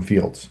custom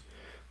fields.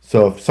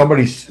 So if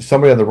Right.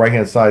 somebody on the right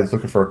hand side is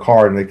looking for a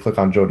card and they click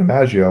on Joe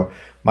DiMaggio,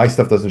 my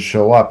stuff doesn't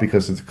show up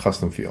because it's a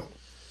custom field.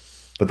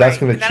 But that's Right.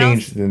 going to And that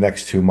change also. in the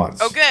next two Oh,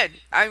 months. good.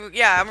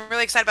 I'm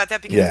really excited about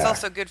that because it's Yeah.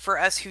 also good for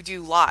us who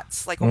do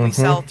lots. Like when we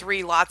sell Hmm.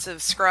 three lots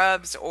of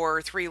scrubs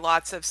or three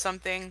lots of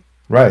something,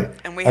 Right.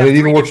 and we And have it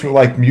even three works with different.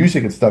 like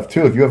music and stuff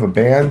too. If you have a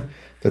band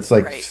that's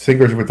like Right.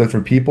 singers with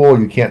different people,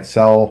 you can't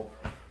sell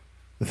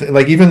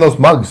like even those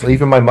mugs,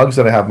 even my mugs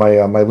that I have,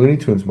 my Looney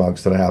Tunes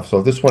mugs that I have.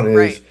 So this one is,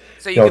 Right.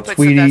 So you could put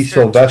Tweety,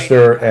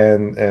 Sylvester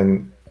and Tweety. Sylvester,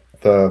 and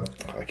the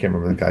I can't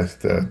remember the guy's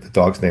the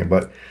dog's name,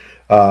 but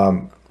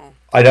Oh,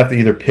 I'd have to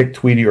either pick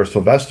Tweety or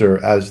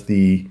Sylvester as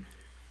the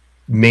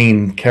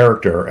main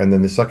character, and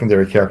then the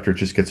secondary character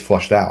just gets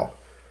flushed out.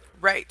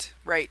 right.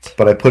 Right.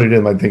 But I put it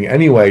in my thing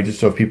anyway, just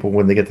so if people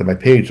when they get to my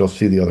page, they'll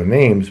see the other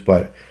names,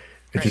 but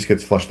it just Right.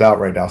 gets flushed out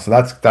right now. So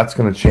that's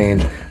going to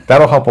change.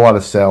 That'll help a lot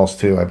of sales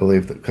too, I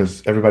believe,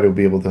 because everybody will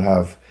be able to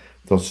have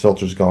those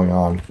filters going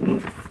on,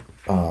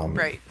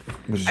 Right.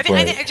 which is I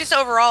great. think just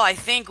overall, I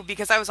think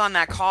because I was on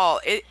that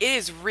call, it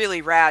is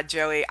really rad,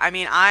 Joey. I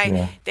mean,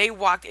 Yeah. they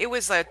walked. It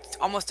was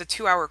almost a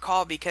 2 hour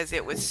call because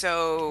it was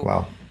so.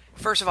 Wow.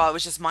 First of all, it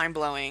was just mind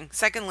blowing.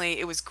 Secondly,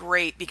 it was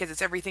great because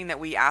it's everything that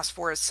we asked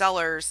for as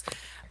sellers.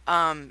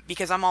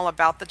 Because I'm all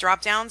about the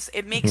drop downs.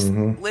 It makes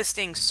Hmm.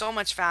 listing so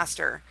much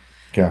faster.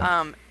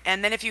 Yeah.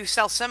 And then if you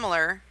sell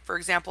similar, for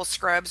example,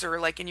 scrubs or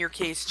like in your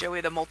case, Joey,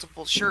 the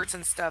multiple shirts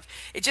and stuff,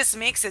 it just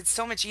makes it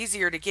so much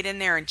easier to get in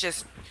there and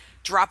just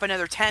drop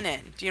another 10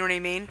 in. Do you know what I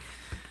mean?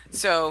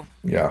 So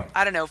Yeah.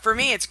 I don't know. For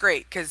me, it's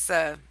great because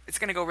it's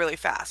going to go really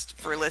fast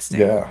for a listing.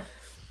 Yeah.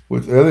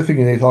 With the other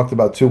thing they talked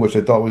about too, which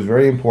I thought was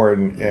very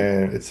important,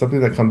 and it's something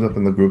that comes up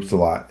in the groups a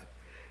lot,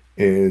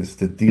 is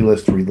the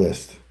delist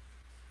relist.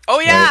 Oh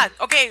Right. yeah.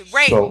 Okay.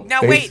 Right. So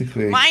Now wait.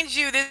 basically, Mind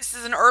you, this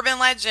is an urban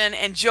legend,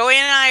 and Joey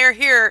and I are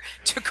here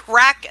to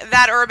crack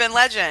that urban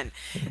legend.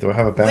 do I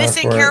have a banner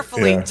Listen for it?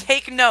 carefully. Yeah.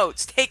 Take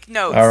notes. Take All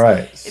notes.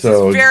 right. This is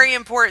So very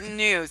important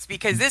news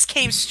because this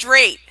came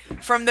straight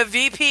from the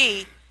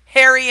VP,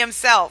 Harry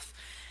himself.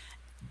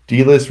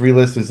 delist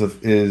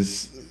relist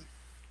is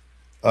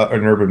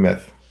an urban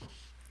myth.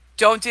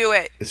 Don't do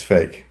it. It's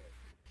fake.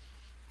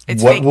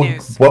 It's fake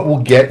news. What will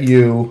get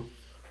you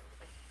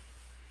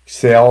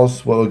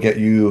sales? What will get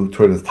you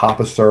toward the top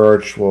of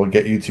search? What will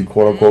get you to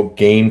quote Hmm. unquote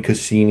game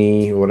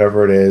Cassini or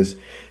whatever it is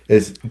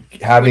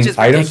Which having is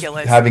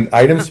ridiculous.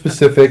 item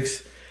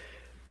specifics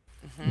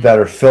Hmm. that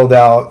are filled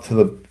out to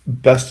the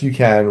best you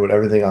can with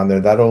everything on there.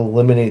 That'll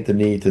eliminate the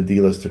need to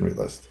delist and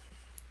relist.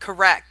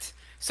 Correct.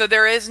 So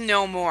there is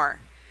no more.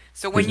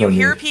 So when There's you no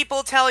hear need.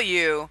 people tell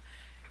you,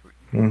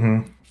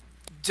 Mm-hmm.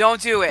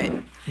 don't do it.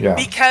 Yeah.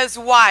 Because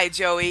why,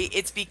 Joey?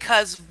 It's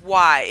because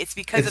why? It's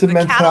because It's of a the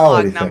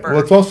mentality catalog thing. Well,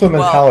 number. it's also a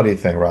Well, mentality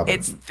thing, Robin.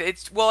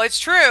 it's well, it's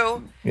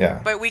true, Yeah.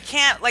 but we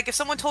can't like if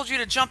someone told you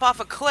to jump off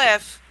a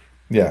cliff.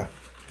 Yeah.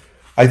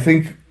 I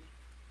think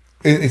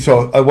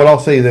so. What I'll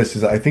say this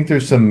is, I think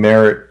there's some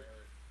merit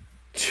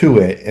to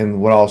it,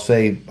 and what I'll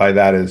say by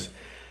that is,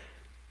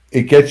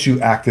 it gets you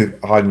active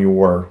on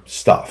your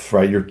stuff,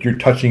 right? You're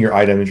touching your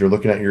items, you're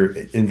looking at your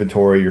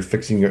inventory, you're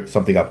fixing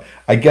something up.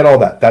 I get all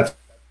that. That's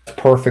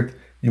perfect.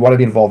 You want to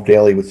be involved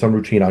daily with some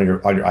routine on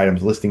your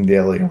items, listing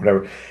daily or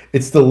whatever.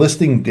 It's the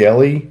listing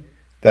daily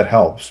that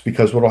helps,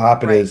 because what will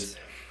happen is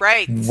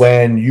Right. Right.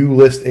 when you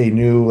list a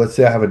new, let's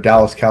say I have a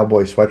Dallas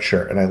Cowboy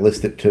sweatshirt and I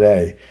list it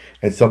today,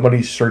 and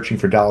somebody's searching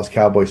for Dallas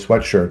Cowboy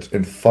sweatshirts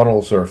and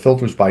funnels or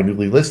filters by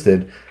newly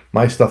listed,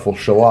 my stuff will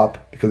show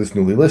up because it's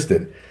newly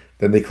listed.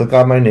 Then they click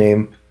on my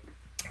name,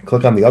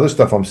 click on the other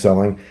stuff I'm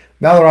selling.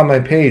 Now they're on my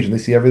page and they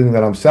see everything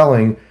that I'm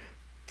selling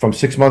from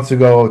 6 months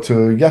ago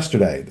to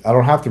yesterday. I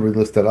don't have to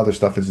relist that other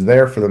stuff. It's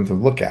there for them to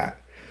look at.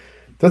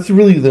 That's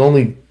really the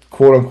only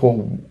quote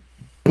unquote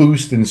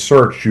boost in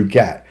search you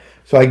get.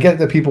 So I get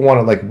that people want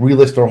to like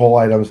relist their whole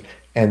items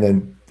and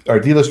then or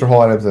delist their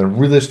whole items and then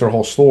relist their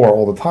whole store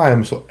all the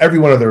time. So every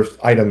one of their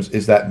items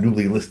is that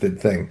newly listed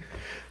thing.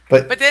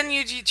 But But then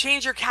you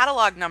change your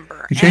catalog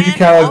number you change your and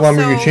catalog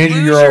number, you also change your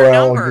lose your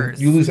URL,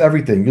 numbers. you lose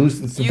everything. You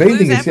lose the You main lose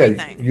thing is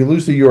everything. you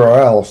lose the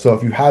URL. So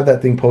if you have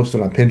that thing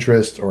posted on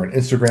Pinterest or on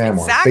Instagram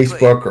or on Exactly.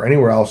 Facebook or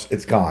anywhere else,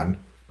 it's gone.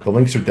 The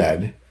links are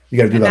dead. You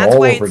got to do And that that's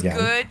all why over it's again.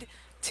 good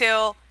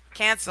till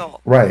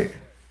cancel. Right.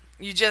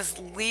 You just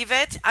leave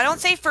it. I don't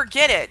say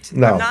forget it. I'm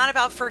No. not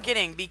about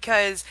forgetting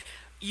because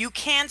you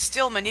can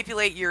still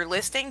manipulate your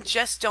listing,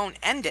 just don't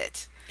end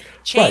it.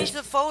 Change Right.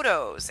 the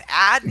photos,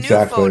 add new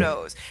Exactly.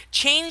 photos,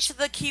 change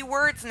the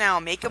keywords now,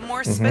 make them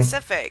more Hmm.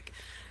 specific,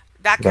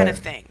 that kind of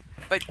Right. thing.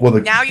 But Well,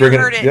 now you bringing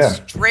heard it yeah,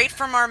 straight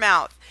from our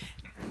mouth.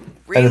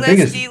 and the thing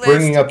Relist, is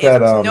bringing delist, up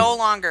that it's no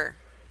longer.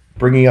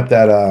 bringing up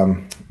that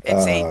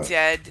It's a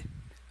dead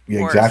yeah,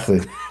 horse.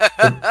 exactly.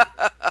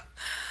 But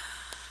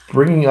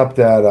bringing up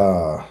that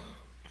oh,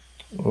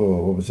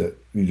 what was it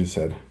you just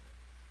said?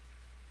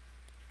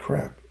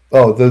 Crap.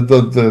 Oh, the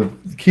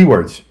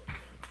keywords.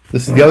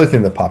 This is the other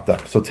thing that popped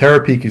up. So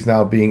TerraPeak is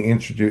now being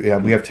introduced. Yeah,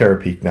 we have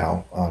TerraPeak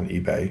now on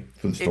eBay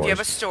for the If you have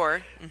a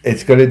stores. store,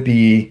 It's going to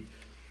be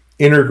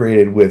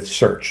integrated with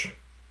search.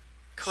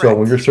 So when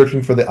correct. you're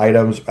searching for the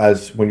items,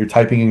 as when you're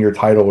typing in your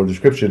title or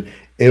description,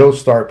 it'll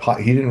start.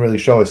 He didn't really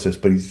show us this,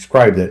 but he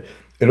described it.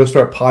 It'll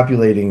start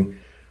populating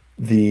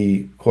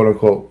the quote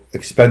unquote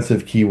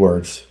expensive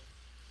keywords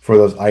for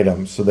those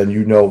items. So then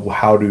you know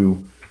how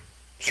to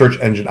search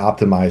engine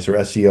optimize or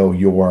SEO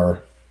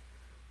your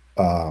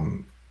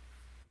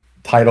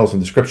titles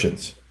and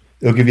descriptions.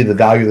 It'll give you the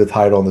value of the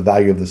title and the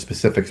value of the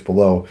specifics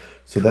below.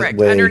 So that Correct.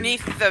 way,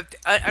 Underneath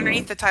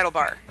the title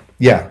bar.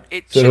 yeah.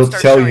 It So should it'll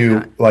start tell showing you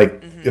that.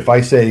 like if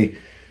I say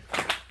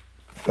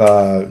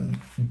uh,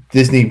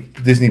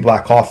 Disney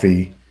black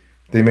coffee,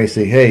 they may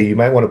say, hey, you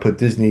might want to put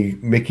Disney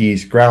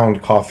Mickey's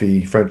ground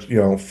coffee French,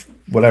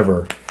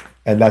 whatever,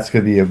 and that's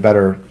going to be a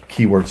better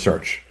keyword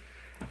search.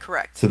 So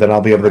Correct. then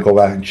I'll be able to go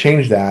Correct. back and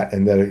change that,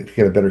 and then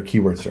get a better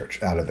keyword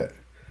search out of it.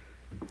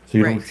 So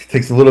it Right.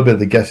 takes a little bit of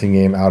the guessing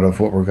game out of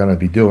what we're going to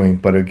be doing,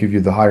 but it'll give you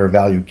the higher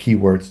value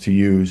keywords to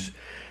use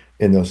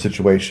in those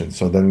situations.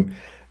 So then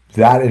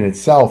that in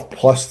itself,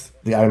 plus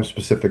the item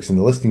specifics in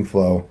the listing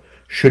flow,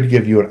 should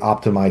give you an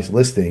optimized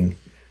listing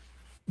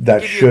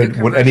that Give you a good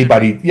should, when conversion rate.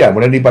 anybody, yeah,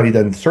 when anybody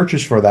then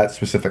searches for that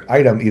specific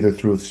item, either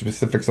through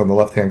specifics on the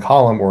left-hand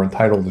column or in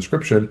title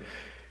description,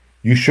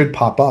 you should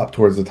pop up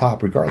towards the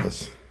top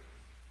regardless.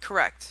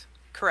 Correct.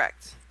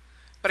 Correct.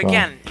 But So,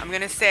 again, I'm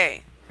going to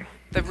say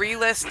the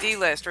relist,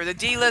 delist, or the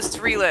delist,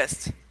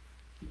 relist.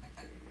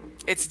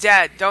 It's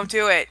dead. Don't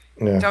do it.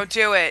 Yeah, Don't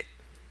do it.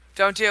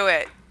 Don't do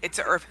it. It's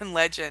an urban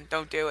legend.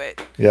 Don't do it.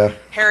 yeah,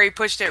 Harry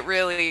pushed it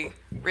really,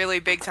 really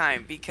big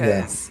time yeah.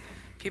 because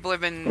people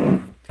have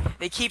been.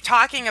 They keep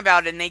talking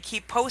about it and they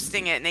keep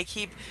posting it and they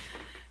keep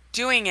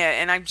doing it.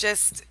 And I'm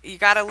just. You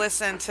got to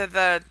listen to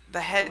the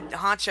head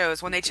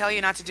honchos. When they tell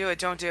you not to do it,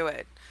 don't do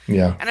it.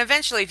 Yeah. And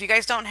eventually, if you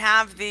guys don't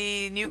have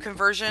the new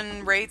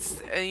conversion rates,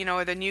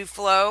 or the new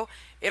flow,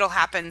 it'll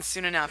happen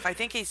soon enough. I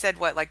think he said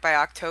what, like by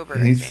October,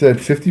 I He said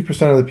think.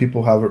 50% of the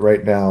people have it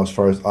right now as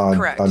far as on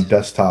Correct.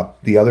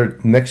 desktop. The other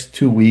next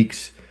 2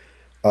 weeks,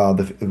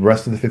 the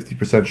rest of the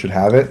 50% should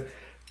have it.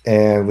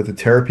 And with the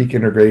Terapeak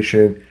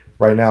integration,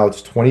 right now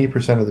it's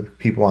 20% of the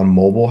people on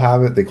mobile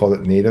have it. They call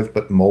it native,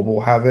 but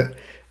mobile have it. Right.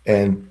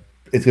 And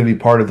it's going to be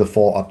part of the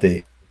fall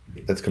update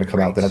that's going to come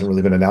out that Right. hasn't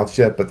really been announced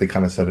yet, but they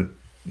kind of said it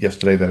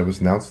yesterday that it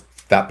was announced,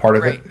 that part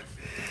of it. Right.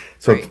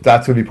 So Right.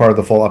 that's going to be part of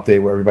the full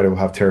update where everybody will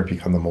have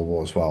Terapeak on the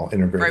mobile as well, Right.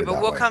 integrated But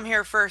that we'll way. come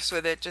here first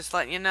with it. Just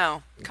letting you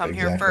know. Come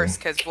here Exactly. first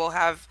because we'll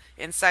have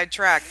inside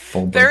track.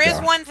 Full There is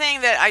breakdown. one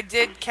thing that I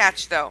did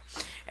catch though,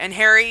 and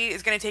Harry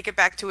is going to take it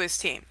back to his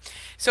team.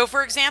 So,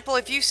 for example,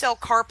 if you sell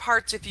car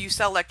parts, if you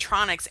sell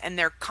electronics, and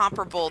they're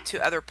comparable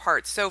to other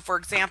parts. So, for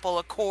example,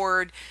 a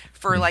cord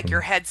for like Hmm.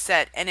 your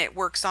headset, and it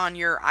works on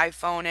your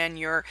iPhone and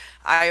your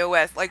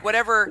iOS, like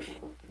whatever.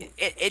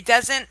 It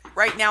doesn't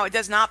right now. It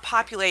does not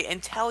populate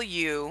and tell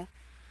you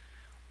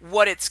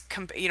what it's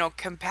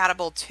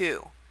compatible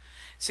to.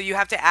 So you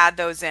have to add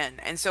those in.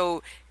 And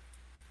so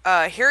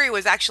Harry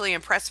was actually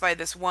impressed by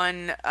this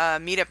one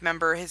meetup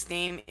member. His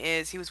name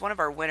is, he was one of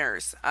our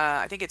winners.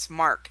 I think it's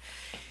Mark.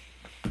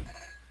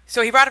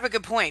 So he brought up a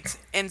good point.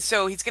 And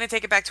so he's going to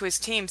take it back to his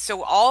team.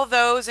 So all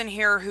those in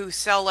here who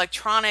sell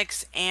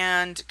electronics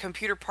and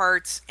computer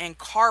parts and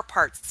car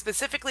parts,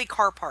 specifically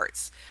car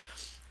parts,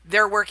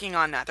 they're working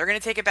on that. They're going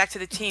to take it back to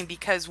the team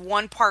because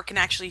one part can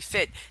actually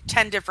fit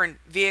 10 different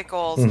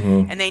vehicles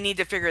Hmm. and they need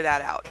to figure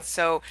that out.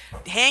 So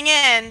hang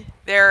in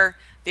there.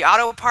 The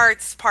auto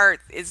parts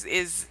part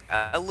is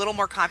a little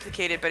more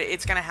complicated, but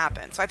it's going to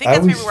happen. So I think I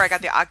that's maybe where I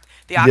always, got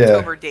the yeah,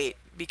 October date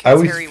I because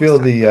always Harry was feel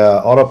talking the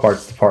about it. auto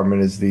parts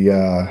department is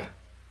the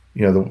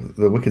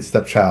the wicked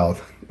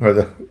stepchild or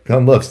the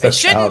unloved It shouldn't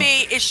stepchild. be.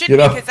 It You shouldn't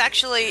be know, because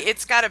actually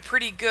it's got a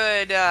pretty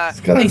good. it's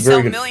got a They very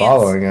sell good millions.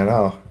 following. I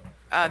know.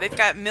 They've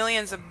got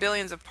millions of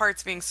billions of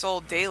parts being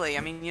sold daily.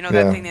 I mean, you know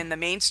that Yeah. thing in the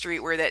main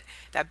street where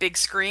that big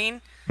screen.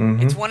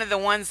 Hmm. It's one of the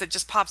ones that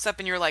just pops up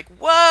and you're like,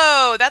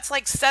 whoa, that's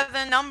like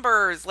seven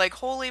numbers. Like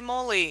holy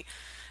moly,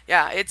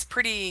 yeah, It's a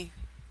pretty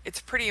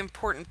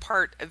important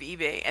part of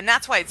eBay, and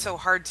that's why it's so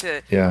hard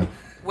to Yeah.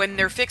 when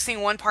they're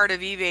fixing one part of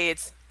eBay.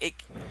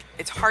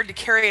 It's hard to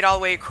carry it all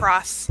the way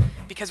across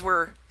because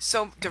we're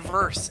so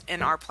diverse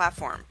in our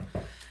platform.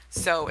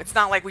 So it's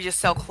not like we just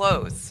sell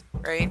clothes,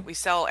 right? We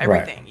sell Right.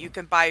 everything. You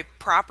can buy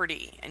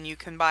property and you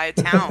can buy a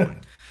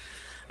town.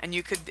 And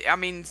you could, I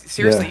mean,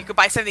 seriously, Yeah. you could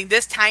buy something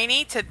this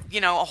tiny to,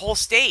 a whole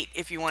state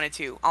if you wanted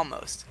to,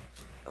 almost.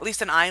 At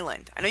least an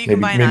island. I know you can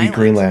Maybe buy an maybe island.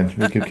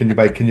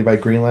 Greenland. Can you buy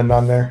Greenland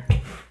on there?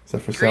 Is that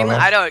for sale Greenland,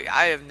 now?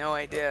 I have no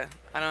idea.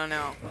 I don't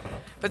know.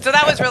 But so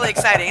that was really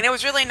exciting. And it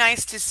was really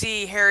nice to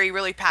see Harry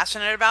really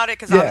passionate about it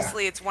because Yeah.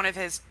 obviously it's one of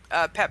his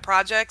pet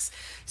projects.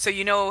 So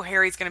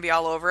Harry's going to be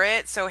all over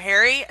it. So,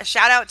 Harry, a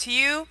shout out to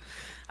you.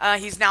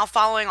 He's now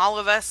following all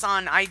of us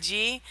on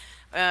IG.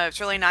 It's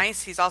really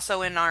nice. He's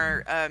also in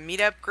our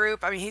meetup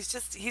group. I mean,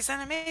 he's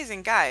an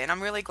amazing guy, and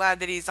I'm really glad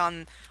that he's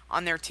on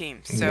their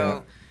team. Yeah.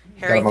 So,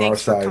 Got Harry, him on our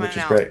thanks for side, coming which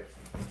is out. great.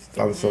 It's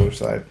on the solar Hmm.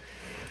 side.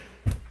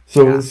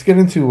 So Yeah, let's get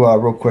into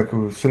real quick.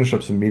 We'll finish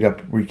up some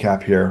meetup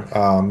recap here.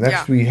 yeah,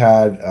 Next, we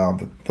had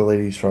the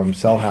ladies from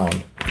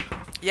Cellhound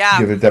yeah.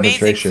 give a Amazing,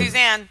 demonstration.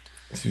 Suzanne.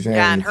 Suzanne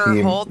Yeah, and and the her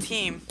team. whole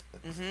team.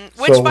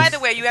 Which, So by the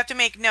let's, way, you have to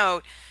make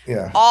note.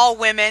 yeah, All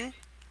women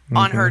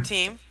on her hmm,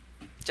 team.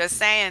 Just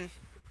saying,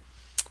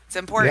 it's yeah,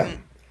 important.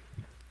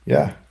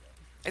 yeah.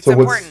 It's So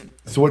what's important.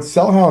 so what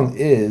Cellhound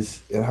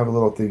is? And I have a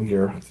little thing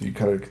here so you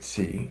kind of can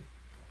see.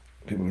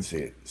 People can see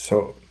it.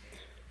 So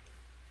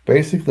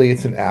basically,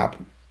 it's an app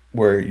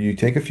where you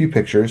take a few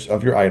pictures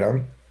of your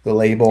item, the Yeah,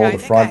 label, I the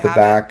think I front, the have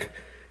it. back,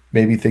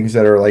 maybe things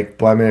that are like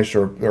blemish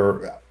or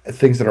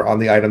things that are on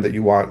the item that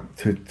you want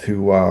to It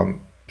looks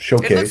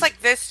showcase.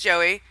 like this,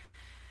 Joey.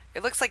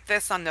 It looks like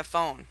this on the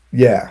phone.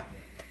 Yeah,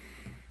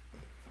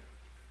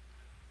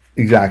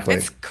 exactly,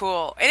 It's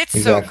cool, and it's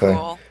so exactly.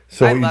 cool.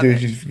 So I what you love do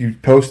is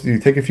it. you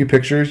take a few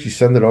pictures, you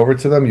send it over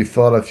to them, you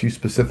fill out a few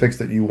specifics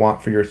that you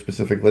want for your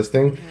specific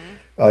listing, Hmm.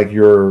 like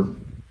your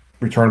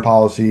return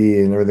policy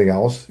and everything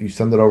else. You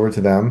send it over to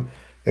them.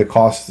 It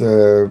costs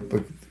a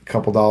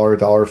couple dollar,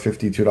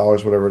 $1.50,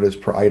 $2, whatever it is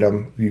per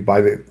item. You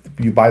buy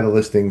the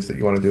listings that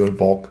you want to do in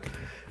bulk.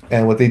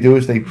 And what they do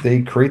is they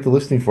create the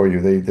listing for you.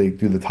 They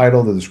do the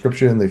title, the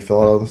description, they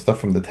fill out all the stuff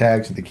from the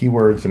tags and the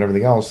keywords and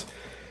everything else.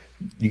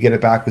 You get it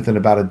back within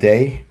about a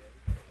day,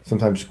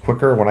 sometimes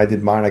quicker. When I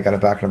did mine, I got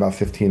it back in about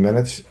 15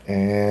 minutes,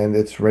 and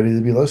it's ready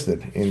to be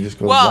listed, and it just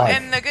goes Well, live.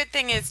 and the good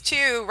thing is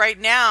too, right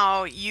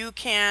now you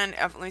can.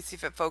 Let me see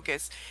if it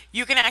focus.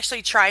 You can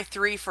actually try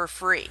three for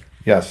free.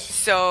 Yes.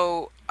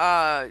 So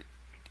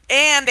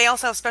And they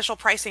also have special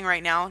pricing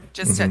right now.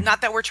 Hmm.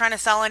 Not that we're trying to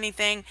sell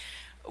anything.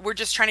 We're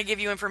just trying to give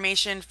you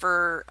information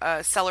for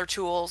seller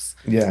tools.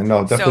 Yeah,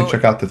 no, definitely So,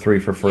 check out the 3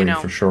 for you free for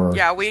know, sure.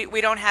 yeah,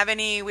 we don't have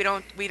any we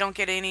don't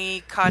get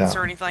any cuts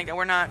No, or anything like that.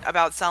 We're not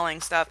about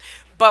selling stuff.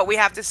 But we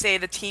have to say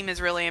the team is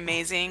really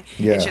amazing, and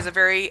she yeah, has a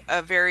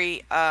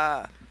very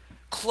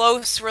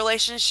close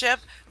relationship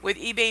with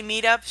eBay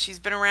Meetup. She's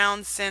been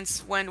around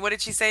since when? What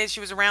did she say? She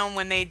was around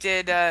when they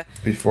did.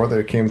 before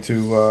they came to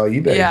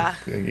eBay, Yeah,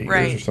 like 8 years or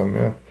right.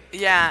 something.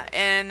 Yeah, Yeah,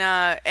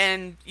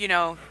 and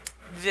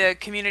the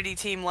community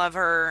team love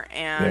her,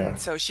 yeah, and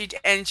so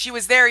she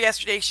was there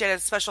yesterday. She had a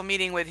special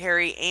meeting with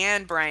Harry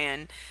and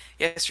Brian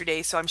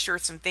yesterday, so I'm sure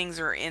some things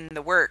are in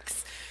the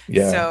works.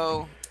 yeah.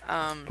 So,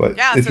 But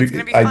yeah, if so it's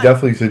gonna you, be I fun.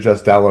 definitely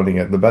suggest downloading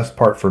it. The best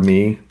part for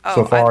me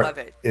so Oh, I far love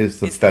it.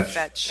 is the It's the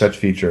fetch fetch.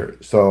 feature.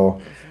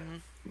 So Hmm.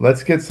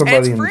 let's get And it's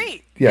somebody in.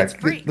 free. Yeah, It's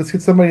free. let's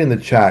get somebody in the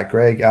chat.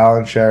 Greg,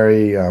 Alan,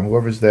 Sherry,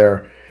 whoever's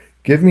there.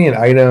 Give me an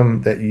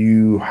item that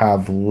you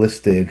have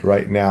listed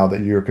right now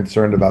that you're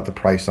concerned about the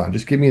price on.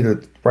 Just give me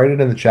write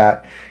it in the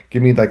chat.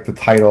 Give me like the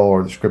title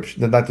or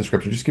description, not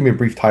description. Just give me a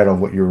brief title of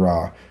what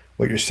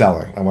you're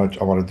selling. I want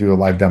to do a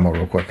live demo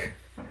real quick.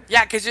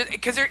 Yeah,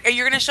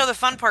 you're gonna show the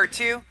fun part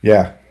too.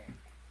 Yeah.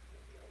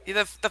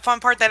 The fun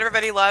part that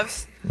everybody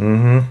loves.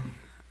 Mm-hmm.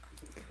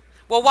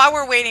 Well, while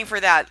we're waiting for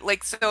that,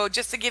 like, so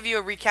just to give you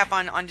a recap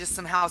on just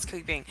some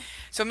housekeeping.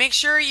 So make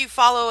sure you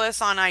follow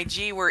us on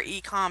IG. We're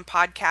Ecom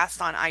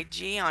Podcast on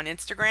IG, on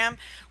Instagram.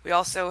 We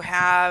also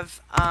have,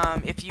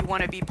 if you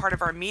want to be part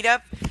of our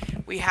meetup,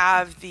 we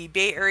have the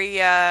Bay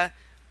Area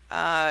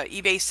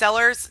eBay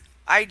Sellers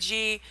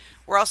IG.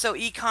 We're also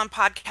Ecom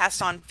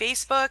Podcast on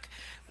Facebook.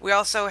 We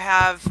also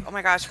have, oh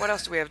my gosh, what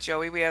else do we have,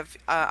 Joey? We have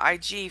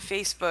IG,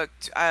 Facebook,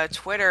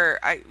 Twitter,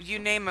 you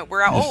name it.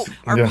 Just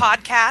Our yeah.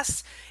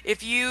 podcasts.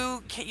 If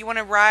you want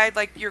to ride,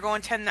 like you're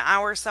going 10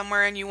 hours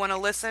somewhere and you want to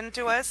listen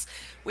to us,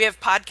 we have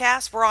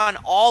podcasts. We're on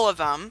all of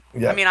them. I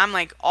Yeah. mean, I'm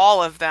like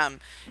all of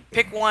them.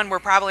 Pick one, we're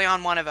probably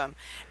on one of them.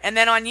 And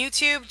then on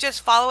YouTube,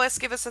 just follow us,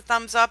 give us a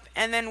thumbs up,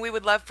 and then we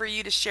would love for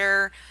you to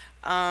share,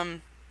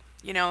 um,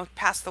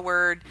 pass the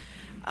word.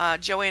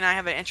 Joey and I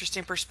have an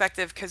interesting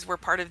perspective because we're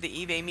part of the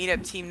eBay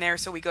meetup team there,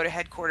 so we go to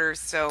headquarters.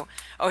 So,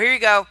 oh, here you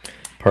go.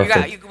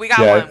 Perfect. We got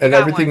Yeah, one. We and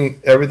got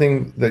one.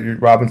 everything that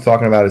Robin's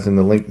talking about is in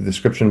the link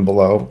description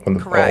below on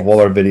of all Correct.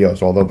 our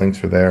videos. All the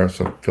links are there,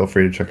 so feel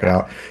free to check it Yeah.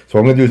 out. So what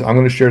I'm going to do is I'm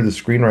going to share the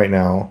screen right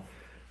now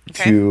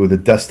Okay. to the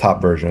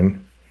desktop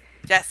version,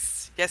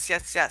 Yes. Yes.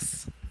 Yes.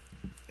 Yes.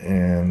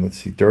 and let's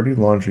see, dirty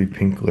laundry,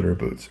 pink glitter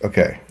boots.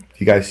 Okay,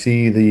 you guys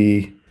see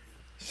the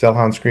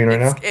Cellhound screen right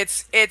now?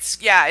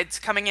 It's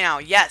coming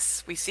out.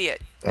 Yes, we see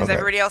it. Does Okay,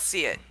 everybody else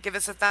see it? Give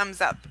us a thumbs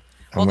up.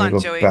 I'm Hold going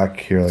on, to go Joey. back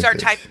here like Start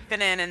this.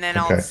 typing in, and then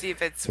I'll Okay, see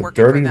if it's so working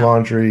for dirty them.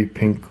 laundry,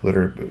 pink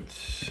glitter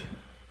boots.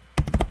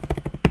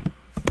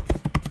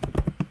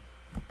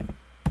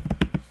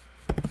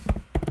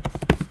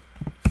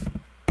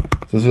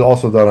 So this is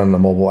also done on the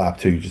mobile app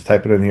too. You just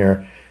type it in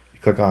here, you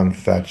click on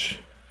fetch.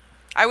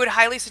 I would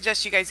highly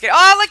suggest you guys get.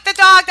 Oh, look, the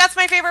dog. That's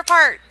my favorite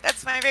part.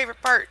 That's my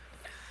favorite part.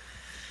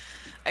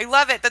 I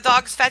love it. The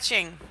dog's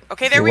fetching.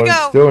 Okay, there So we what it's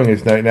go. doing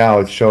is right now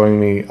it's showing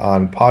me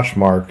on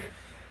Poshmark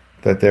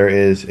that there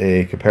is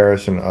a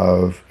comparison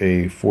of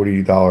a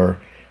 $40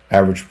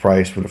 average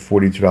price with a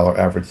 $42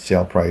 average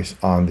sale price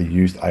on the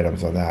used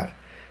items on that.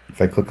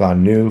 If I click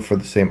on new for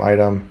the same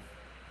item,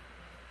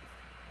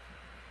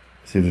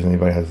 see if there's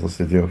anybody has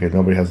listed new. Okay,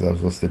 nobody has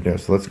those listed new.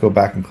 So let's go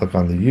back and click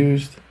on the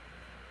used.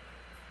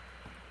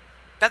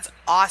 That's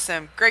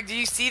awesome. Greg, did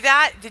you see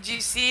that? Did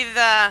you see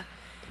the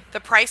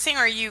pricing?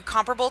 Are you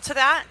comparable to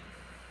that?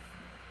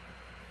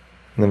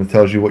 And then it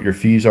tells you what your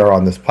fees are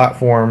on this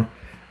platform.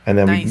 And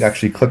then we can Nice.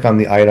 actually click on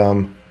the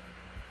item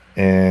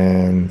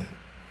and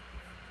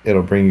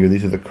it'll bring you,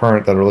 these are the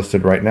current that are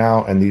listed right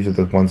now, and these are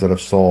the ones that have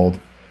sold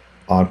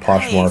on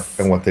Poshmark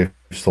and Nice. what they've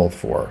sold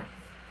for.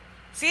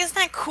 See, isn't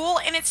that cool?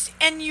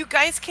 And you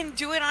guys can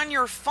do it on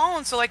your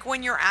phone. So like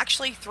when you're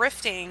actually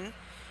thrifting,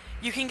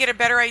 you can get a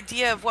better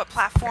idea of what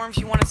platforms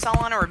you want to sell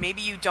on, or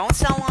maybe you don't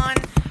sell on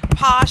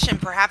Posh, and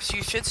perhaps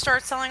you should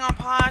start selling on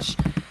Posh,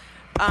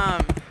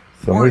 um,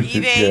 So I'm or going to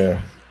do,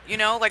 eBay.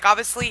 yeah, Like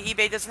obviously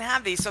eBay doesn't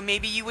have these, so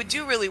maybe you would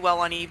do really well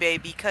on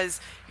eBay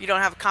because you don't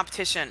have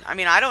competition. I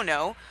mean, I don't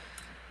know.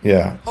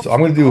 yeah. So I'm Hopefully,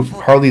 going to do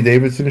hopefully, Harley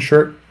Davidson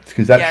shirt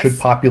because that should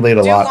yes. populate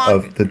a Do lot long.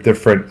 of the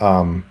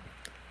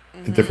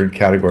Hmm. different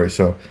categories.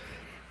 So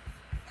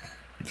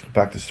let's go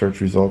back to search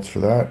results for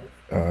that.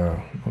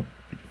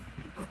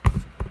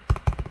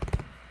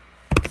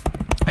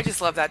 I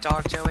just love that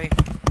dog, Joey.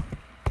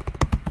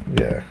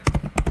 Yeah.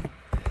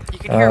 You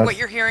can hear Uh, what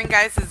you're hearing,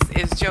 guys,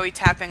 is Joey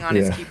tapping on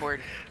his yeah.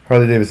 keyboard.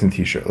 Harley Davidson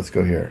t-shirt. Let's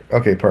go here.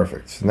 Okay,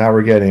 perfect. So now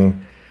we're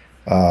getting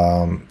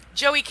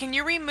Joey, can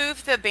you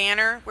remove the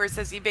banner where it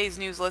says eBay's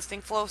news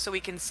listing flow so we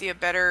can see a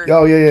better?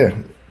 oh yeah.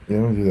 Yeah,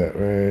 let me do that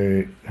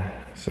right.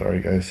 Sorry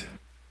guys.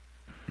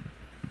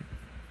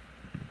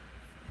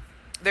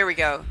 There we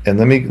go. And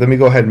let me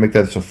go ahead and make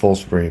that as a full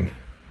screen.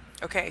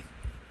 Okay.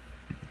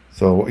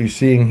 So what you're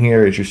seeing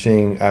here is you're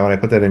seeing when I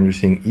put that in, you're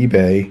seeing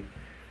eBay,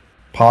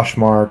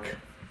 Poshmark,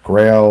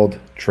 Grailed,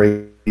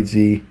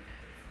 Tradesy,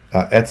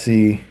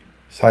 Etsy, Yeah,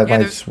 Sideline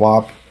there's.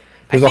 Swap.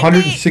 I There's think they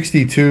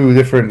 162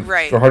 different, or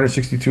right.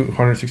 162,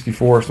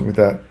 164, something like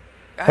that.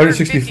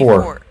 164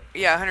 154.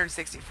 Yeah,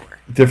 164.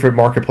 different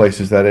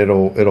marketplaces that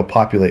it'll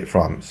populate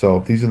from. So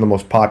these are the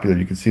most popular.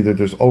 You can see that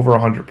there's over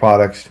 100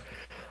 products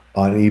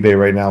on eBay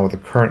right now with a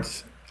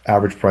current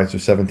average price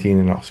of 17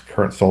 and a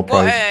current sold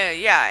Well, price.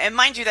 yeah, and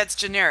mind you, that's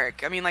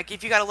generic. I mean, like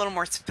if you got a little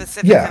more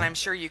specific, then Yeah, I'm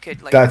sure you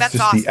could like. But that's that's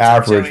just the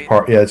awesome, average Joey.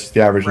 part. Yeah, it's just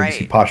the average. You can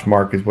see Right.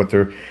 Poshmark is what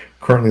they're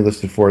currently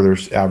listed for. Their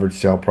average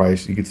sale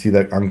price. You can see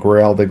that on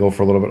Grail they go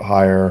for a little bit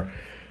higher.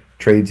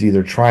 Trades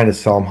either trying to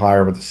sell them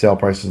higher, but the sale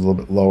price is a little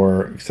bit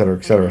lower, et cetera,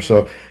 et cetera. Mm-hmm.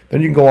 So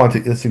then you can go on to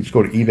let's just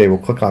go to eBay. We'll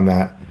click on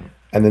that,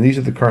 and then these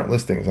are the current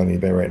listings on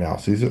eBay right now.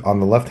 So these are, on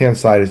the left hand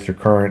side is your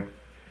current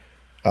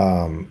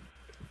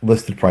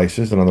listed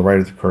prices, and on the right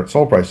is the current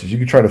sold prices. You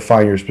can try to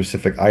find your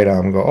specific item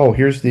and go, oh,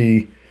 here's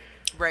the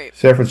Right.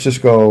 San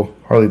Francisco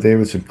Harley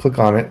Davidson. Click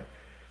on it.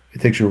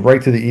 It takes you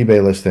right to the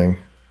eBay listing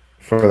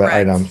for that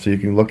item, Correct. so you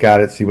can look at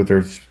it, see what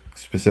their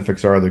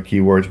specifics are, their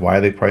keywords, why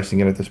are they pricing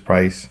it at this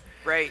price,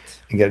 Right.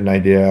 and get an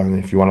idea.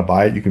 And if you want to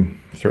buy it, you can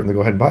certainly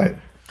go ahead and buy it.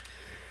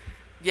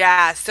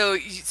 Yeah. So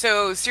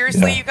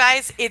seriously, Yeah, you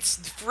guys,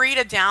 it's free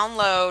to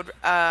download.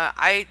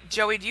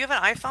 Joey, do you have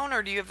an iPhone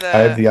or do you have I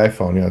have the? the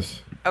iPhone.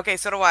 Yes. Okay,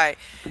 so do I.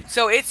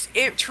 So it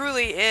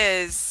truly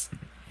is.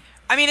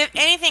 I mean, if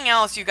anything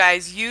else, you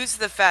guys use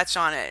the fetch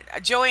on it.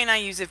 Joey and I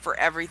use it for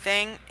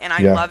everything, and I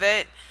Yeah. love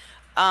it.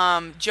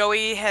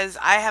 Joey has.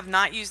 I have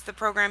not used the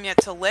program yet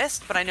to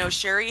list, but I know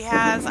Sherry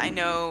has. I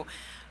know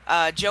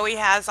Joey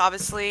has.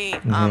 Obviously,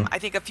 Hmm. I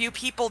think a few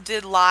people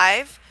did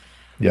live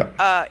Yeah.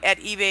 at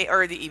eBay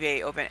or the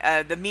eBay Open,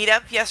 the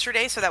meetup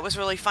yesterday. So that was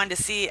really fun to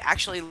see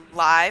actually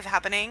live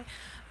happening.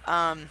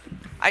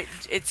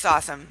 It's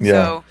awesome. Yeah.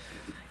 So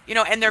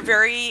and they're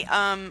very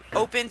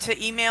open to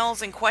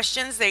emails and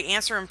questions. They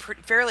answer them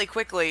fairly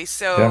quickly. Yeah.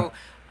 So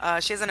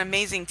she has an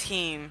amazing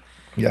team.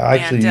 Yeah. I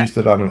actually And used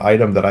it on an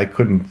item that I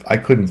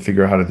couldn't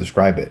figure out how to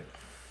describe it.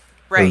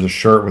 It was right, a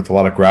shirt with a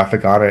lot of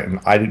graphic on it, and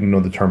I didn't know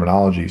the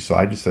terminology, so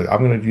I just said I'm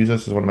going to use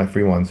this as one of my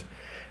free ones,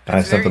 and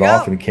I there sent you it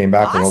off, go. and it came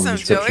back with all the Awesome,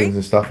 descriptions Joey.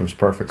 and stuff. It was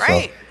perfect. So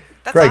Right,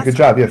 that's great, good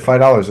awesome. job. Yeah,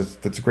 $5.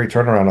 That's a great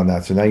turnaround on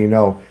that. So now you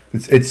know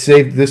it's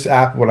saved this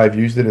app when I've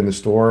used it in the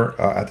store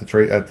at the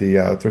trade at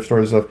the thrift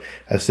stores and stuff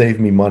has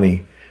saved me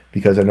money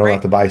because I know not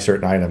Right. to buy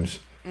certain items.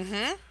 Mm-hmm.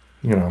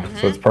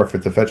 So it's Mm-hmm.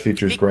 perfect. The fetch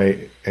feature is Be-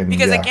 great, and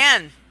because yeah,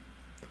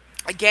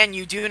 again,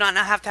 you do not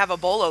have to have a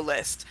bolo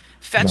list.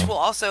 Fetch no, will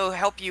also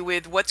help you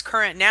with what's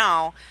current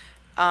now.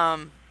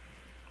 Um,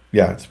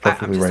 yeah, it's I'm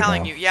perfectly just right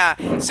telling now. you,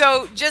 yeah.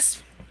 So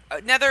just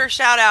another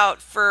shout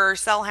out for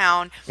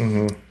Cellhound.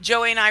 Hmm.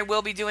 Joey and I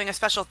will be doing a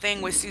special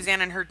thing with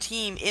Suzanne and her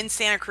team in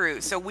Santa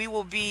Cruz. So we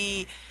will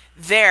be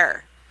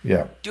there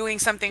Yeah, doing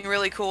something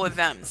really cool with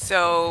them.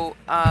 So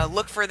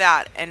look for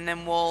that, and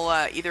then we'll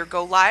either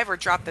go live or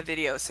drop the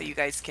video so you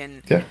guys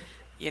can, yeah.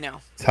 you know.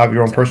 Have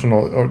your own So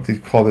personal, or they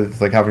call it, it's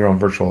like having your own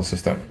virtual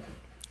assistant.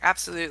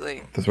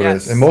 absolutely, That's what it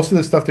is. And yes, most of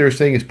the stuff they were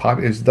saying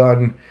is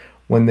done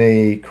when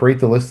they create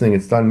the listing.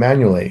 It's done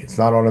manually. It's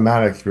not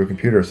automatic through a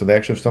computer. So they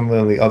actually have somebody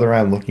on the other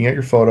end looking at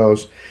your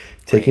photos,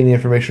 right, taking the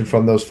information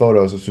from those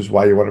photos, which is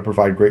why you want to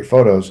provide great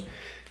photos.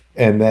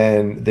 And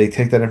then they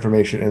take that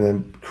information and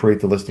then create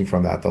the listing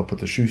from that. They'll put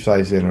the shoe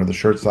size in or the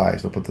shirt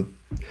size. They'll put the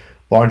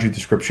laundry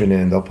description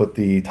in. They'll put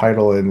the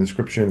title in, the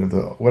description,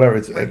 the whatever.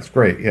 It's right. it's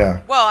great.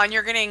 Yeah. Well, and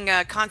you're getting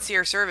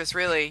concierge service,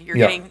 really. You're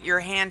Yeah. getting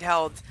your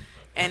handheld,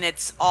 and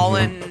it's all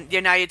Hmm. in the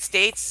United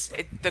States.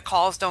 The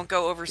calls don't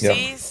go Yeah.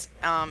 overseas.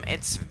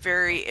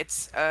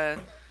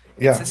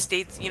 It's Yeah. a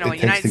state, a It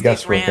takes United the States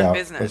guesswork ran out.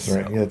 That's business.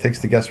 right. So Yeah, it takes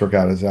the guesswork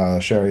out,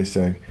 as Sherry's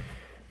saying.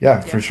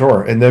 Yeah, for yeah,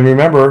 sure. And then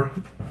remember,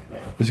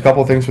 there's a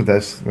couple of things with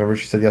this. Remember,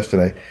 she said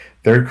yesterday,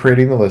 they're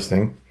creating the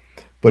listing,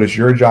 but it's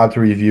your job to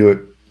review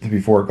it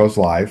before it goes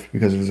live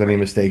because if there's any right,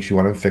 mistakes, you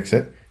want to fix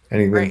it.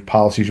 Any right.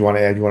 policies you want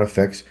to add, you want to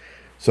fix.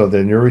 So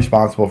then you're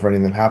responsible for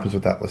anything that happens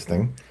with that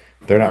listing.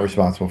 They're not Hmm.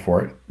 responsible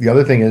for it. The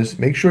other thing is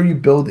make sure you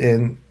build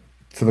in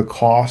to the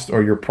cost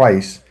or your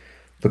price,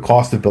 the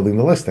cost of building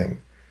the listing.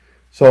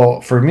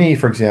 So for me,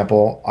 for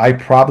example, I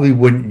probably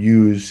wouldn't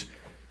use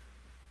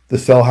the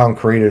Cellhound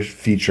Creator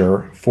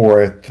feature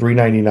for a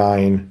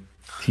 $3.99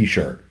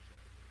 T-shirt,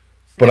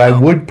 but I No,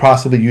 would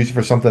possibly use it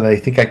for something that I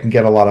think I can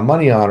get a lot of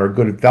money on or a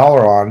good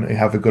dollar on and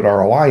have a good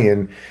ROI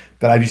in.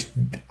 That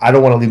I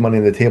don't want to leave money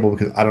on the table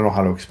because I don't know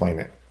how to explain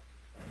it.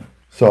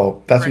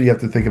 So that's what you right,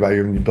 have to think about.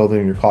 You're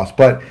building your cost,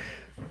 but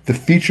the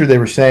feature they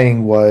were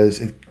saying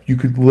was you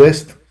could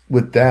list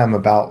with them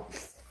about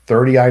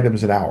 30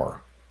 items an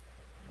hour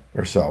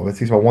or so. It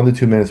takes about 1 to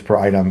 2 minutes per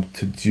item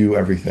to do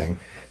everything.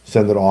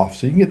 Send it off.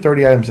 So you can get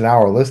 30 items an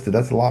hour listed.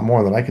 That's a lot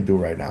more than I could do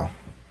right now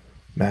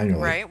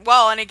manually. right.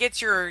 Well, and it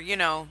gets your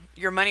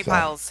money So,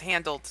 piles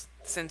handled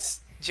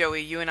since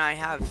Joey, you and I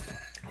have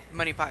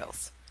money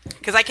piles.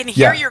 Because I can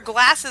hear yeah, your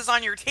glasses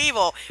on your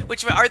table.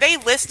 Which are they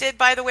listed,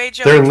 by the way,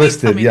 Joey? they're Please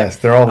tell listed. me they're Yes,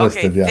 they're all okay.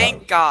 listed. Yeah,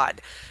 Thank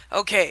God.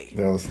 Okay,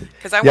 they're listed.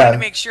 because I wanted to Yeah,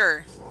 make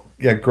sure.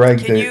 Yeah, Greg.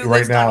 Can you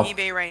Right list on now,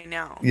 eBay right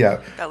now?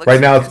 yeah, That looks right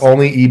now it's interesting.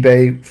 only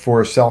eBay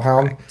for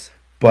Cellhound, Correct.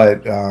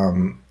 but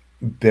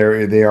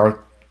they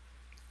are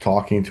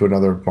talking to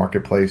another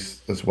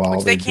marketplace as well.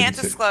 Which they can't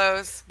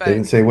disclose, They but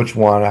didn't say which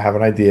one. I have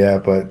an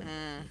idea, but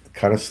mm.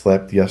 kind of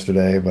slipped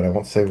yesterday, but I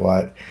won't say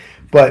what.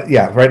 But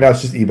yeah, right now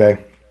it's just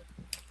eBay.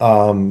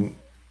 Um,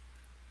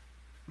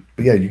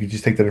 but yeah, you can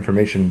just take that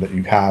information that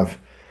you have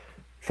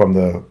from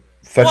the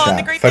Fetch Well, and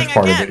the app, great thing Fetch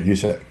part of it, and again,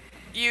 use it.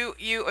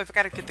 I've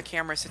got to get the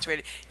camera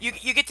situated.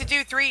 You get to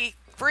do three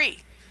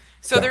free.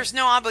 So Yeah. there's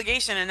no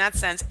obligation in that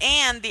sense,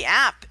 and the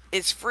app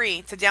is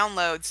free to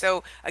download.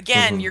 So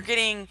again, Hmm. you're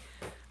getting,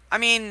 I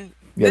mean,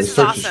 Yeah, the this is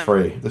search is awesome.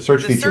 free. The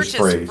search The feature is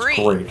search is free. It's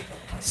free. great.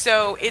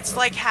 So it's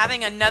like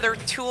having another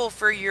tool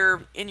for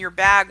your in your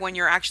bag when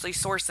you're actually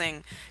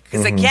sourcing.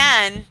 Because Hmm.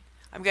 again,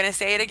 I'm going to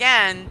say it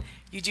again,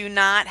 you do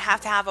not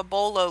have to have a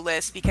BOLO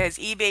list because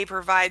eBay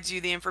provides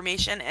you the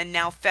information and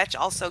now Fetch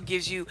also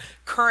gives you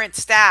current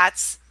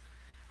stats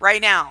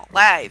right now,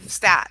 live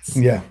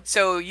stats. Yeah.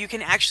 So you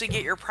can actually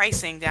get your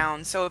pricing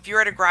down. So if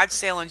you're at a garage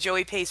sale and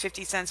Joey pays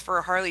 50 cents for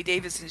a Harley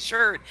Davidson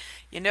shirt,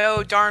 you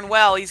know darn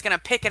well he's going to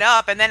pick it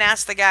up and then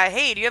ask the guy,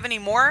 "Hey, do you have any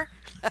more?"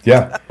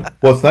 Yeah.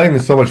 Well, it's not even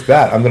so much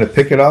that. I'm going to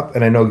pick it up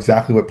and I know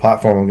exactly what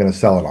platform I'm going to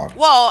sell it on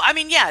Well, I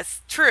mean,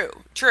 yes,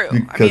 true, true.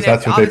 I because mean,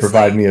 that's what they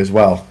provide obviously. me as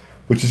well,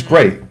 which is Mm,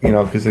 great,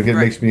 because it right.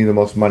 makes me the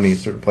most money in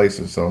certain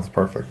places. So it's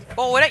perfect.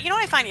 Well, you know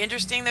what I find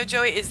interesting though,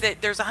 Joey, is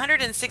that there's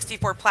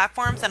 164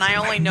 platforms and I I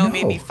only know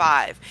maybe know.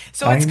 five.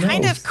 So I it's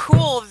kind know. of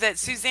cool that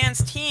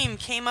Suzanne's team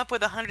came up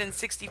with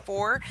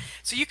 164.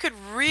 So you could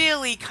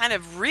really kind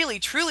of really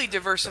truly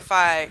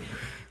diversify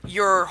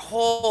your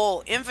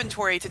whole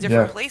inventory to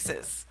different Yeah.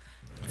 places.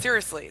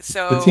 Seriously. So,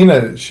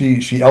 Bettina,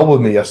 she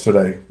elbowed me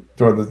yesterday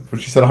during the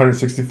when she said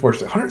 164. She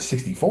said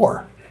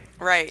 164.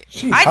 right.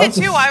 Jeez, I did how's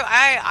too. this?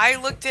 I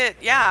looked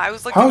at, yeah, I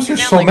was looking How at is there Suzanne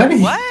so like, many?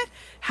 what?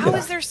 How Yeah.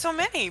 is there so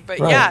many? But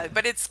Right. yeah,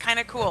 but it's kind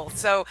of cool.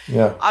 So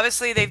Yeah.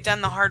 obviously they've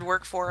done the hard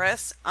work for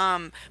us.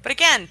 But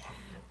again,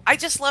 I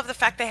just love the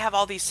fact they have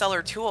all these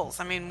seller tools.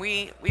 I mean,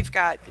 we've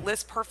got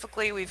List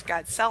Perfectly, we've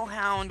got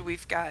Sellhound,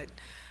 we've got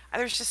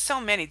there's just so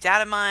many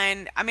data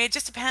mine. I mean, it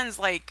just depends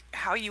like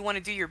how you want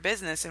to do your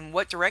business and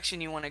what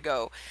direction you want to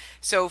go.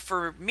 So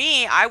for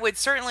me, I would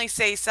certainly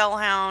say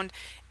Sellhound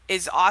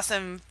is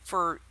awesome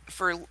for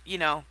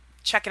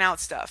checking out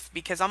stuff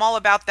because I'm all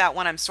about that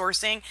when I'm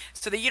sourcing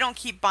so that you don't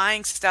keep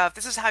buying stuff.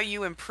 This is how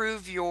you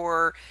improve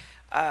your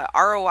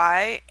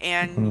ROI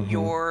and Hmm.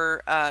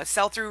 your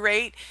sell-through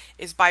rate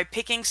is by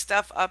picking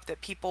stuff up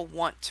that people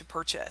want to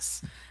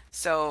purchase.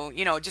 So,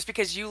 just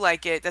because you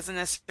like it doesn't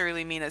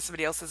necessarily mean that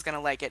somebody else is going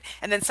to like it.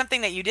 And then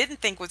something that you didn't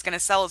think was going to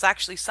sell is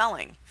actually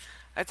selling.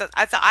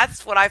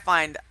 That's what I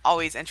find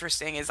always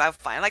interesting is I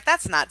find like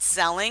that's not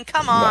selling.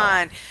 Come No.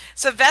 on.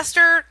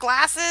 Sylvester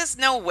glasses?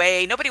 No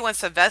way. Nobody wants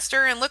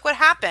Sylvester and look what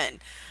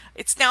happened.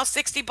 It's now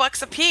 60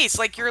 bucks a piece.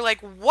 Like you're like,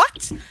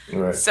 "What?"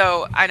 Right.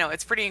 So, I know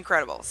it's pretty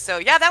incredible. So,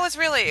 yeah,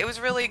 it was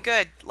really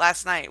good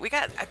last night. We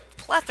got a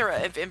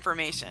plethora of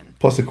information.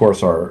 Plus, of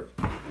course, our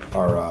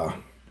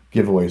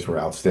giveaways were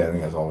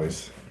outstanding as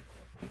always.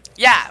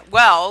 Yeah,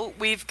 well,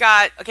 we've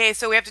got okay,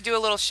 so we have to do a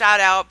little shout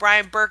out.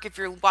 Brian Burke, if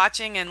you're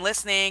watching and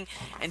listening,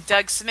 and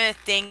Doug Smith,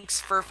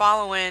 thanks for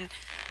following.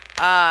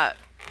 Uh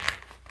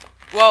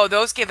Whoa,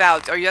 those give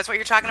outs. Are you that's what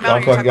you're talking Yeah, about? Or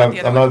I'm you're talking talking. about the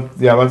other I'm one? not.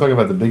 Yeah, I'm not talking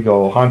about the big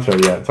old honcho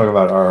yet. I'm talking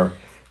about our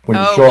when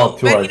you Oh, show well, up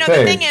to but our the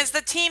thing thing. is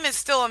the team is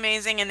still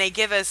amazing and they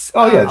give us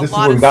Oh yeah, a this is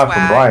lot what we of got from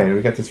swag. Brian.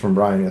 We got this from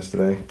Brian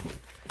yesterday.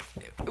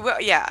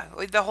 Well, yeah,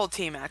 the whole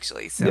team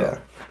actually. Yeah.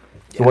 So,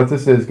 So yeah. what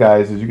this is,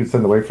 guys, is you can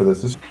send away for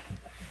this. This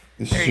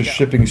is There you just go.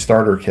 shipping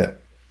starter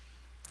kit.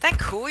 That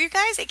cool, you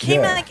guys? It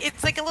came in Yeah. like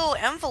it's like a little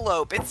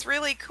envelope. It's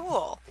really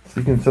cool. So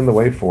you can send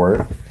away for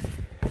it,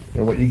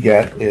 and what you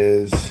get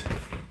is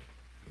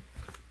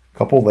a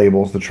couple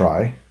labels to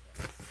try,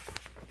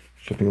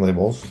 shipping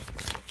labels,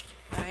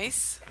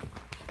 Nice.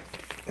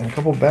 and a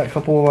couple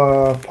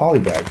poly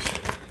bags.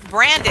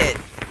 Branded,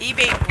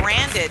 eBay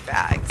branded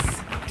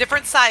bags.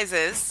 Different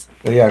sizes.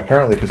 But yeah,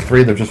 apparently because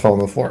three of them just fell on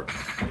the floor.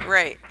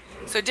 Right.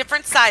 So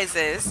different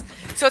sizes.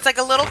 So it's like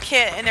a little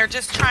kit and they're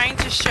just trying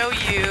to show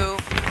you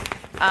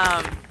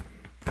um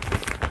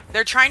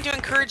they're trying to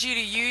encourage you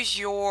to use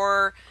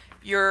your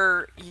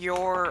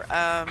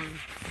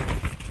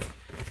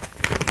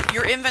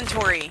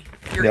inventory.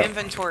 Your Yep.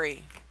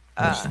 inventory.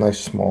 This Uh nice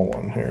small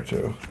one here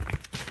too.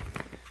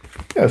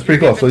 Yeah, it's your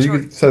pretty cool. So you inventory.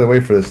 can send away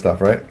for this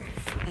stuff, right? You know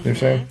what I'm Mhm.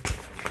 saying?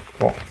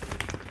 Cool.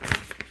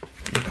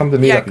 You come to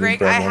meet Yeah, up, you can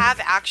Greg, I grab one. have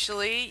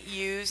actually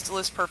used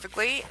List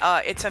Perfectly.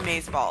 It's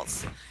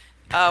amazeballs.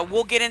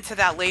 We'll get into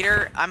that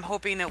later. I'm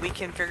hoping that we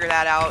can figure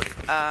that out.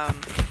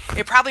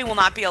 It probably will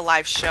not be a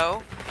live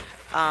show,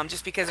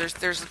 just because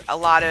there's a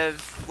lot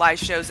of live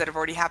shows that have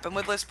already happened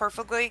with List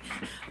Perfectly.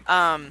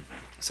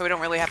 So we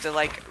don't really have to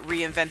like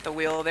reinvent the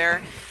wheel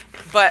there.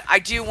 But I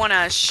do want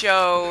to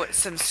show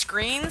some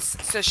screens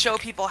to show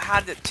people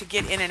how to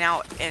get in and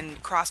out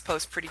and cross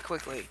post pretty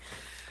quickly.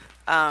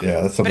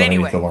 Yeah, that's But something I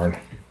need to anyway. learn.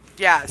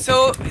 Yeah.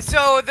 So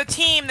the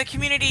team, the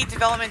community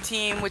development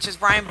team, which is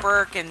Brian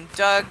Burke and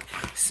Doug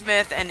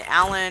Smith and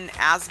Alan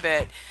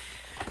Asbit,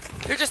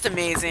 they're just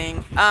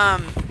amazing.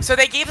 So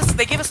they gave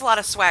us a lot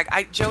of swag.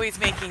 Joey's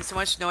making so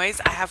much noise.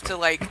 I have to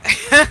like.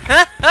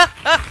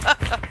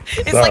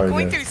 It's like Sorry,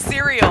 going man. through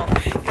cereal.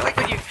 Like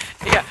when you,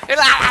 yeah.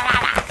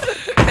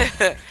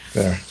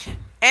 There.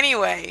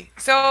 Anyway,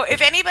 so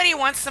if anybody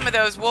wants some of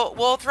those,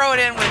 we'll throw it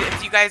in with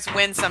if you guys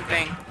win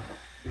something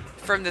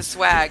from the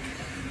swag.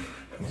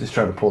 Just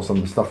trying to pull some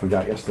of the stuff we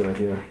got yesterday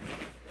here.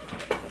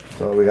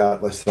 So we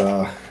got let's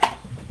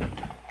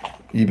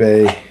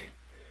eBay.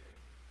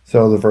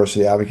 So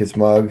Diversity Advocates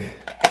mug,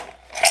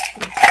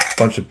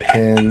 bunch of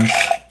pins.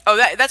 Oh,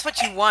 that's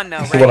what you won, though,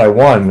 This right? is what I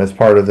won as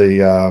part of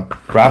the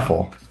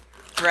raffle.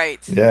 Right.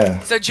 Yeah.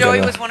 So Joey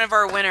Yeah. was one of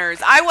our winners.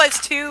 I was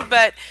too,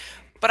 but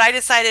I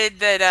decided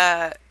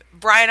that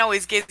Brian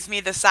always gives me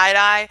the side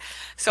eye,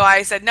 so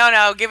I said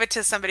no, give it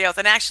to somebody else.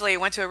 And actually,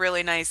 it went to a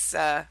really nice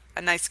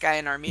a nice guy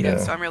in our meetup. Yeah.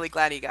 So I'm really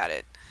glad he got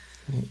it.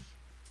 eBay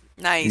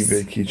Nice.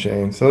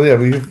 keychain. So yeah,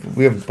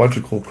 we have a bunch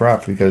of cool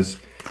crap because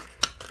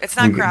It's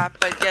not we crap,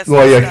 but yes,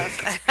 well good yeah,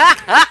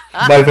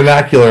 stuff. by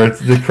vernacular,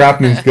 the crap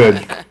means good.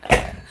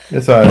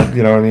 It's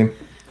you know what I mean.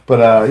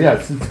 But yeah,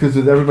 it's because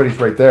everybody's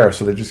right there,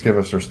 so they just give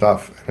us their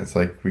stuff, and it's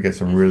like we get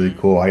some really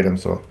cool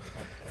items. So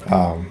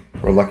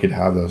we're lucky to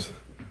have those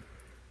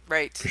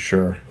Right. for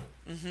sure.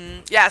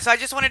 Yeah, so I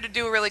just wanted to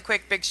do a really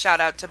quick big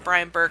shout out to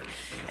Brian Burke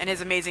and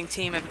his amazing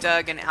team of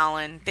Doug and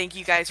Alan. Thank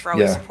you guys for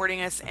always Yeah.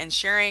 supporting us and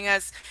sharing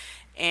us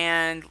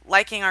and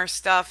liking our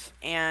stuff.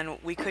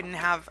 And we couldn't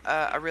have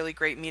a really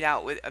great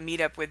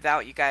meetup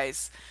without you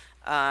guys.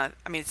 I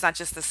mean, it's not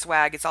just the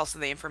swag; it's also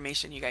the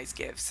information you guys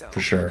give. So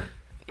For sure.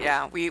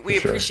 yeah, we For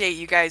sure. appreciate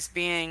you guys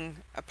being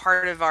a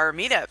part of our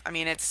meetup. I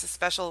mean, it's a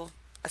special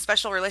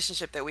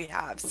relationship that we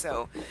have.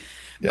 So.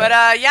 Yeah.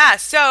 But yeah,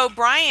 so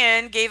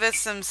Brian gave us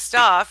some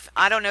stuff.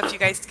 I don't know if you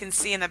guys can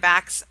see in the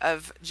backs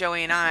of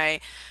Joey and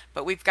I,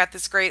 but we've got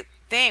this great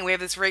thing. We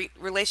have this great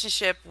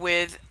relationship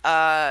with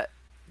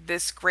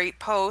this great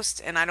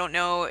post, and I don't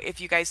know if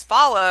you guys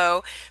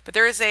follow, but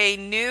there is a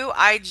new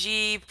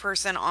IG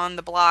person on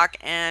the block,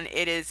 and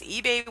it is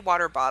eBay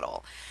Water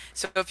Bottle.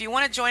 So if you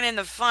want to join in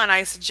the fun,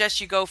 I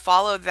suggest you go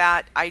follow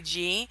that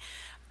IG.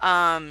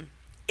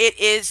 It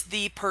is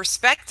the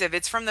perspective.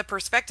 It's from the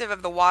perspective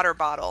of the water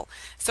bottle.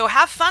 So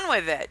have fun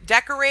with it.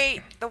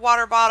 Decorate the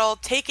water bottle.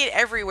 Take it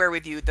everywhere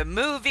with you. The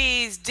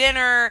movies,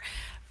 dinner,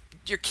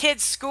 your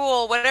kids'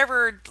 school,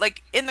 whatever,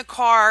 like in the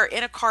car,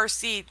 in a car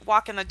seat,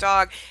 walking the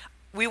dog.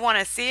 We want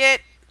to see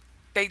it.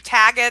 They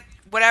tag it,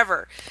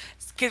 whatever.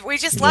 Because we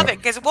just love Yeah. it.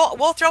 Because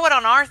we'll throw it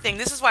on our thing.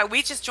 This is why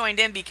we just joined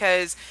in,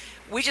 because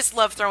we just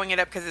love throwing it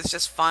up because it's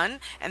just fun.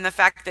 And the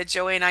fact that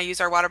Joey and I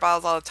use our water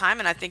bottles all the time,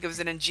 and I think it was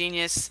an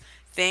ingenious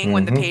thing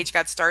when the Mm-hmm. page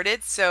got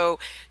started. So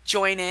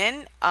join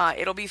in.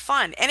 It'll be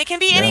fun. And it can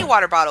be any Yeah.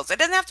 water bottles. It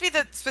doesn't have to be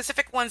the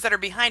specific ones that are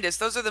behind us.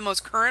 Those are the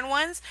most current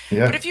ones. But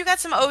Yeah. if you got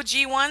some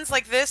OG ones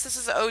like this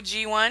is an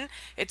OG one.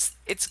 It's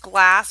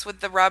glass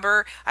with the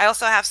rubber. I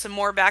also have some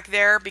more back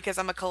there because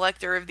I'm a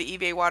collector of the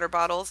eBay water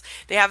bottles.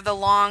 They have the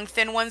long,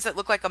 thin ones that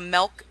look like a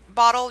milk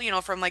bottle,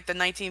 from like the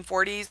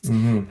 1940s.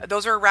 Mm-hmm.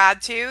 Those are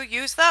rad too.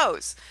 Use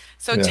those.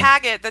 So Yeah.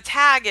 tag it. The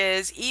tag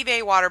is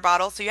eBay water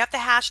bottle. So you have to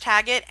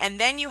hashtag it, and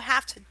then you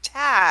have to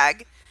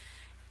tag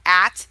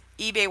at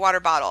eBay water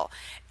bottle.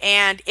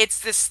 And it's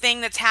this thing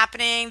that's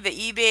happening. The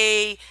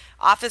eBay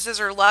offices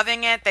are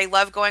loving it. They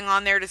love going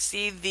on there to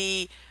see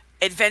the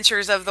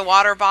adventures of the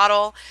water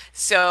bottle.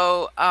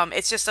 So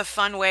it's just a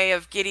fun way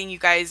of getting you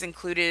guys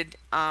included.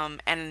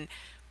 And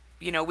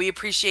we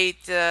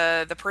appreciate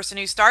the person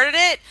who started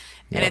it,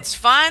 and Yeah. it's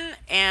fun.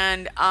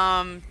 And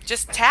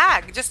just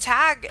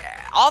tag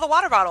all the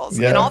water bottles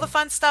and Yeah. all the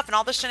fun stuff and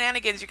all the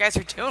shenanigans you guys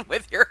are doing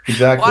with your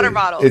Exactly. water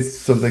bottles. It's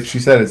so like she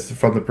said, it's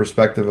from the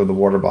perspective of the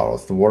water bottle.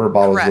 It's the water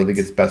bottle is living Correct.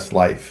 its best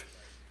life.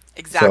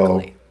 Exactly.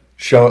 So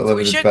show it So we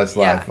living its should- best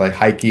yeah. life, like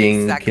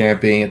hiking, Exactly.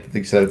 camping. I think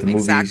you said at the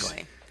movies,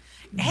 Exactly.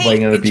 Hey,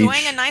 playing on the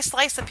enjoying beach. a nice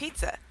slice of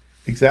pizza.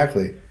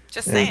 Exactly.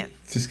 Just And saying.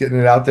 just getting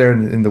it out there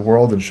in the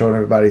world and showing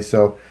everybody.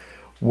 So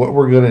what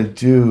we're gonna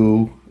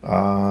do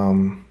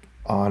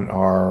on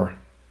our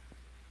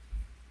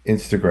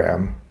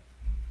Instagram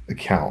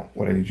account,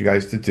 what I need you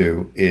guys to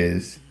do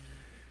is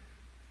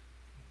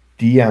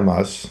DM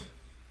us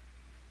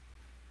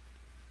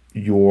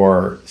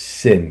your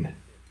sin.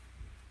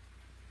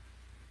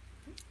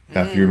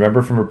 Now, if you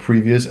remember from a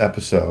previous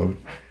episode,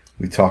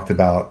 we talked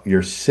about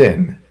your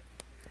sin,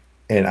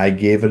 and I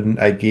gave an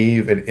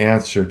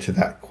answer to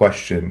that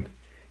question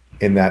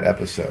in that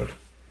episode.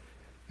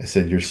 I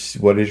said,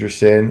 what is your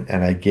sin?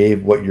 And I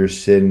gave what your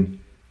sin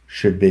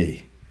should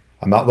be.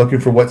 I'm not looking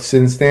for what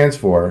sin stands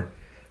for.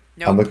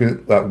 I'm Nope.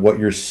 looking at what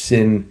your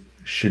sin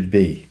should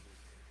be.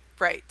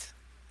 Right.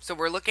 So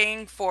we're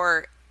looking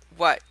for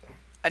what?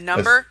 A A,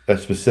 number? a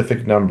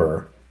specific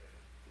number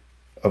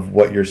of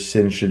what your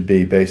sin should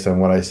be based on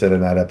what I said in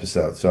that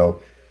episode.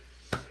 So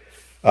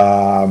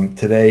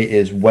today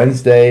is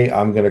Wednesday.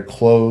 I'm going to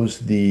close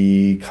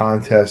the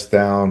contest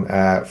down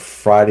at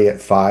Friday at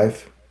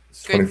 5.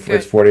 Good, It's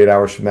good. 48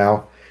 hours from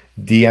now.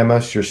 DM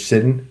us your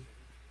sin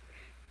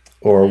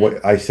or Mm-hmm.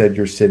 what I said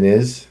your sin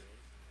is,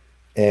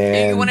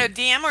 You want a and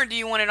DM or do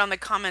you want it on the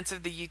comments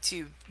of the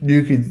YouTube?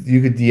 you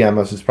could DM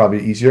us. It's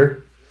probably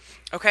easier.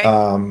 Okay.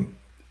 Um,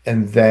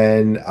 and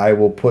then I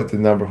will put the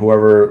number.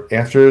 Whoever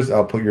answers,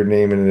 I'll put your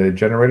name in a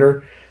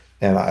generator,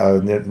 and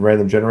a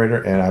random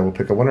generator, and I will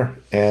pick a winner.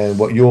 And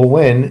what you'll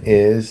win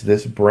is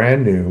this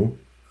brand new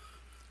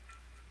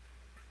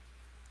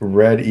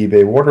red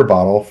eBay water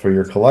bottle for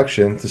your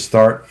collection to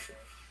start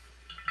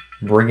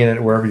bringing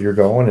it wherever you're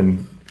going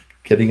and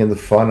getting in the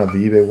fun of the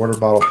eBay water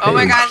bottle Oh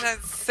my gosh, page.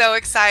 that's so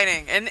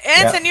exciting. And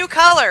it's a Yeah. new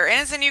color.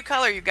 And it's a new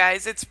color, you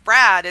guys. It's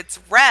Brad. It's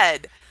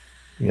red.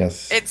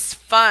 Yes. It's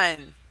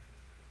fun.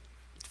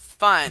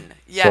 Fun. So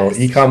Yes.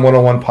 Ecom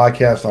 101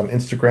 podcast on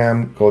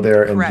Instagram. Go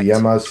there and Correct.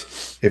 DM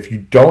us. If you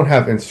don't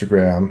have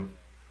Instagram,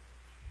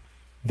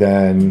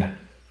 then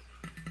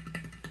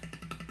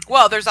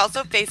Well, there's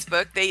also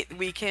Facebook.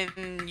 You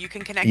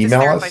can connect us email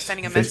there by us.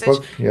 sending a message.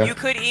 Facebook. Yeah. You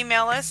could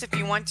email us if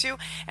you want to.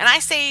 And I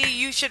say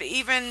you should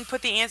even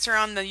put the answer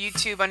on the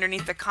YouTube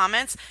underneath the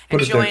comments and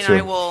Put it there Joey and I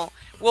too.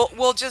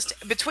 we'll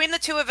just between the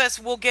two of us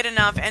we'll get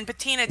enough and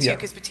Patina too Yeah.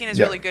 because Patina's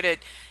really Yep. good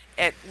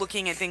at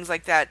looking at things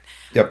like that.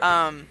 Yep.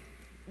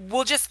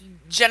 We'll just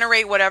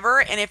generate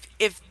whatever and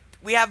if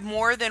we have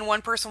more than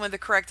one person with the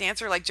correct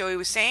answer like Joey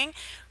was saying,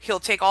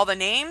 he'll take all the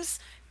names,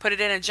 put it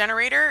in a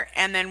generator,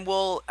 and then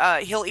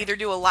he'll either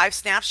do a live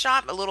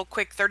snapshot, a little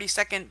quick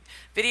 30-second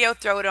video,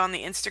 throw it on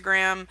the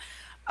Instagram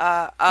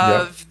Yep.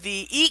 of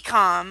the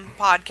Ecom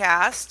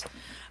podcast.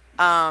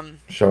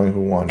 Showing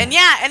who won. And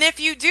yeah, and if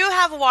you do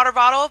have a water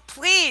bottle,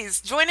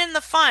 please join in the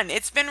fun.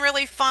 It's been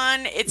really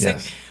fun.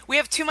 Yes. We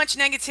have too much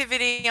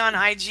negativity on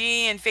IG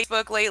and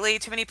Facebook lately,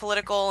 too many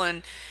political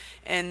and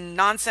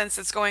nonsense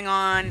that's going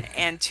on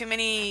and too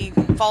many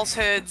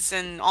falsehoods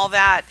and all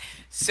that.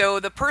 So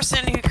the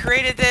person who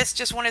created this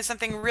just wanted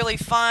something really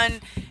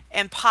fun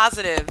and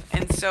positive.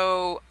 And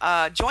so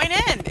join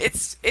in.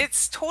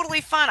 It's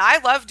totally fun. I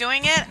love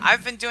doing it.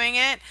 I've been doing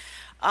it.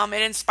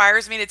 It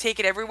inspires me to take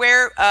it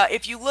everywhere.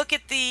 If you look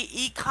at the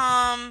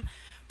Ecom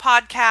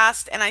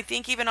podcast, and I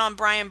think even on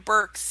Brian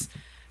Burke's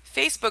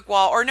Facebook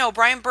wall, or no,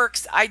 Brian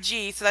Burke's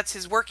IG, so that's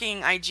his working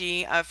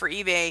IG for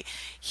eBay,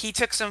 he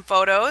took some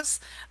photos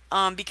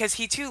because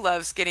he too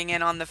loves getting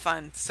in on the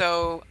fun.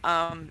 So,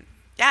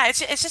 yeah, it's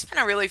just been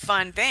a really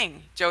fun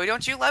thing. Joey,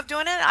 don't you love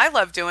doing it? I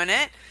love doing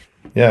it.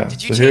 Yeah.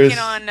 Did you So take it here's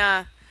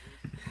on?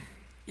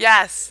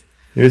 Yes.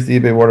 here's the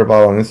eBay water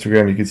bottle on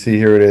Instagram. You can see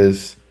here it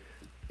is.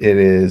 It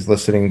is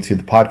listening to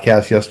the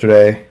podcast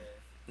yesterday.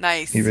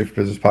 Nice. eBay for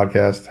Business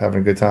podcast,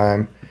 having a good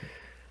time.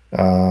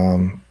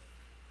 Um,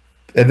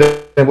 and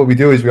then what we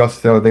do is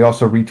they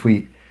also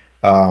retweet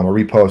or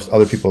repost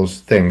other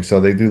people's things. So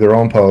they do their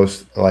own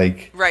post,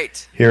 like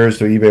Right. here's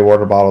the eBay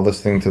water bottle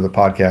listening to the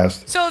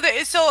podcast. So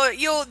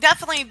you'll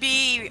definitely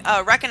be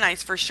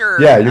recognized for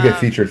sure. Yeah, you get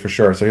featured for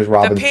sure. So here's The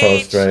Robin's post,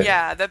 page, right?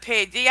 yeah, the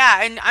page,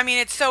 yeah, and I mean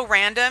it's so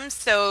random.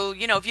 So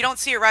if you don't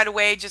see it right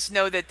away, just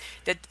know that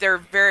they're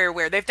very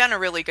aware. They've done a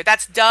really good.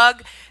 That's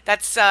Doug.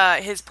 That's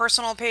his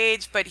personal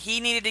page, but he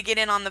needed to get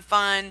in on the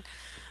fun.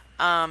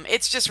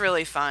 It's just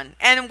really fun.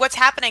 And what's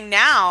happening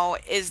now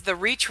is the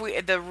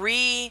retweet, the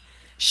re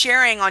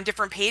sharing on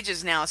different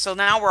pages now. So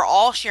now we're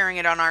all sharing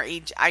it on our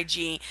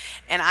IG.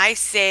 And I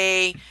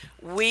say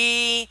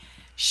we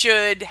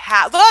should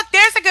have. Look,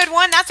 there's a good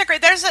one. That's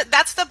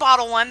the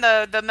bottle one,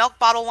 the milk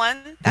bottle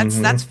one. That's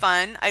Mm-hmm.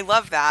 fun. I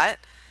love that.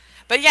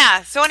 But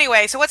yeah. So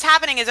anyway, so what's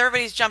happening is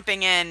everybody's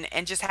jumping in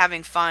and just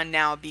having fun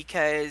now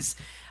because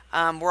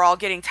we're all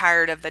getting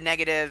tired of the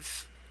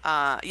negative.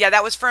 Yeah,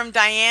 that was from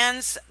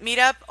Diane's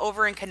meetup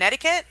over in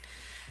Connecticut.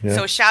 Yeah.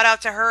 So shout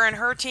out to her and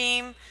her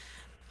team.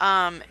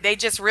 They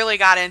just really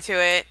got into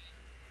it.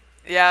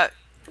 Yeah,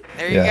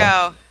 there you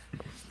Yeah.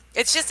 go.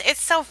 It's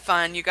so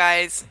fun, you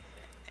guys.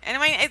 And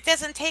I mean, it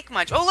doesn't take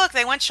much. Oh, look,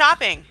 they went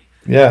shopping.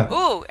 Yeah.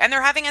 Ooh, and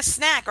they're having a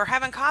snack or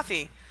having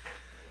coffee.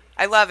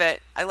 I love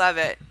it. I love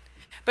it.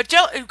 But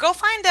Joe, go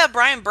find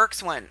Brian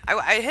Burke's one.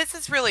 His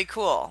is really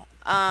cool.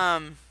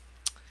 The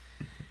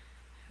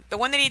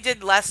one that he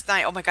did last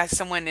night. Oh my gosh,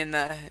 someone in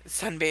the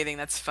sunbathing.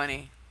 That's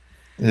funny.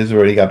 This is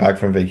where he got back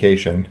from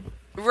vacation.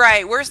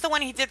 Right. Where's the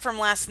one he did from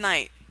last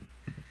night?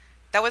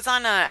 That was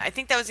on I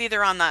think that was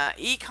either on the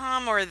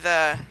ecom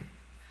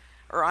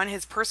or on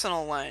his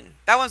personal one.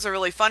 That was a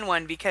really fun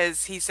one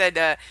because he said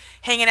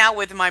hanging out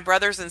with my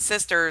brothers and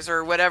sisters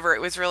or whatever.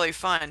 It was really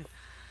fun.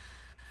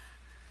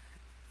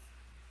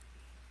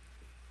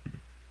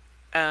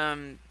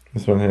 Um,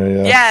 This one here,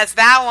 yeah. yes,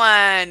 that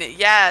one.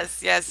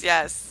 Yes, yes,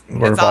 yes.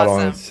 Water It's bottle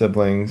and awesome. its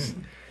siblings.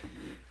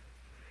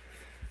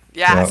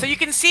 Yeah, Yeah. so you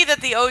can see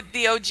that the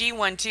OG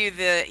one too,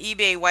 the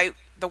eBay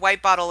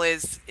white bottle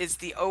is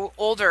the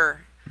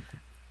older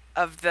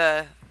of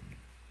the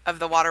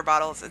water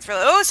bottles. It's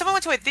really someone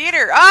went to a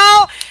theater.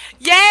 Oh,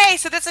 yay!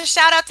 So that's a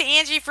shout out to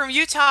Angie from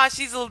Utah.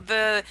 She's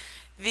the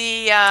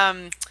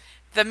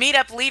the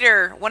meetup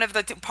leader, one of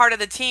the part of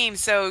the team.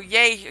 So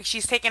yay,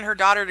 she's taking her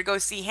daughter to go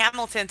see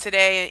Hamilton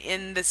today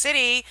in the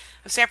city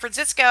of San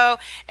Francisco,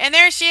 and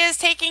there she is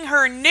taking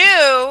her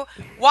new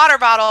water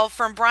bottle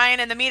from Brian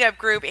and the meetup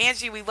group.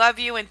 Angie, we love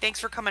you and thanks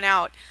for coming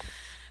out.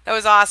 That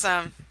was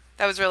awesome.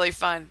 That was really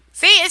fun.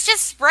 See, it's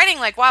just spreading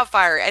like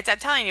wildfire. I'm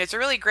telling you, it's a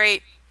really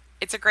great.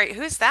 It's a great.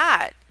 Who's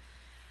that?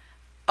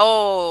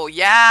 Oh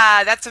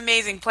yeah, that's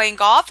amazing. Playing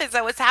golf? Is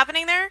that what's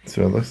happening there?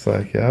 So it looks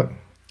like, yep.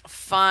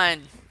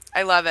 Fun.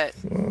 I love it.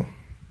 So,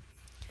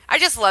 I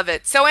just love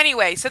it. So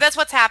anyway, so that's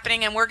what's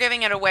happening, and we're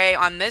giving it away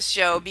on this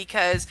show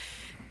because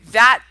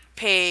that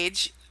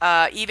page,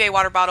 eBay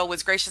Water Bottle,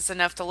 was gracious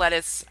enough to let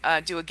us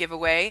do a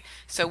giveaway.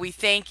 So we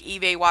thank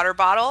eBay Water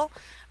Bottle.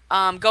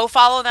 Go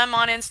follow them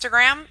on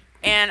Instagram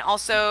and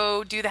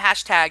also do the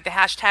hashtag. The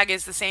hashtag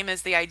is the same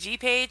as the IG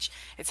page.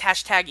 It's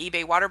hashtag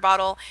eBay Water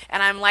Bottle.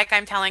 And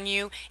I'm telling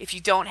you, if you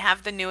don't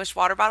have the newest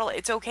water bottle,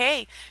 it's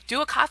okay.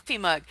 Do a coffee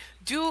mug.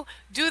 Do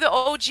the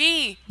OG. Do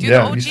the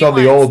yeah, you OG saw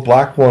the ones. old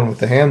black one with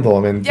the handle.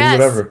 I mean, do Yes,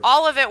 whatever.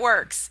 all of it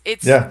works.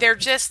 It's Yeah, they're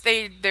just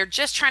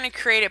trying to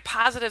create a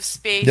positive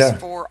space yeah,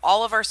 for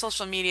all of our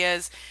social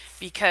medias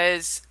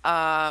because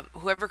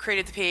whoever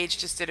created the page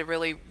just did a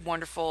really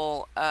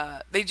wonderful.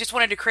 They just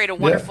wanted to create a yeah,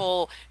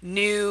 wonderful,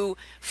 new,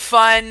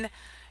 fun,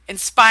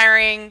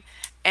 inspiring,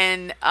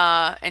 and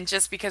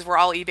just because we're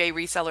all eBay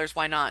resellers,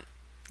 why not?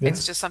 yeah.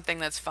 It's just something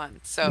that's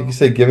fun. Like you So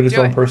say, give it its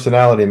do own it.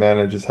 personality, man,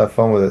 and just have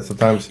fun with it.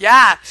 Sometimes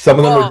Yeah. some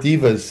of them are Well,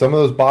 divas. Some of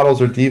those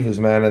bottles are divas,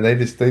 man, and they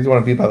just want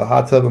to be by the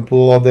hot tub and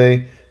pool all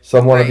day.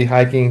 Some want to be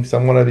right. hiking.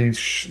 Some want to be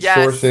Yes.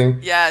 sourcing.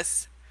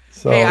 Yes. Hey,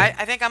 So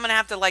I think I'm gonna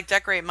have to like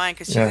decorate mine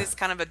because she yeah, is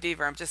kind of a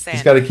diva. I'm just just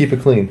saying. got to keep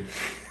it clean.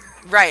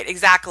 Right,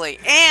 exactly.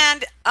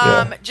 And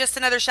Yeah, just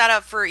another shout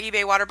out for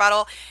eBay Water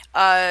Bottle.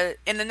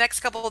 In the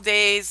next couple of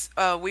days,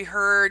 we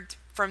heard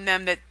from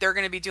them that they're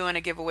going to be doing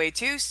a giveaway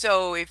too.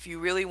 So if you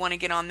really want to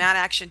get on that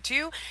action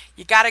too,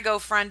 you got to go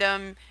friend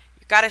them.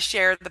 You got to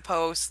share the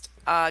post.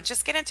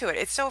 Just get into it.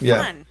 It's so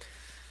yeah. fun.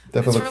 It's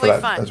Definitely look for really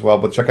that fun. as well.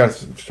 But check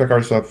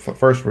ours out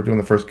first. We're doing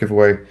the first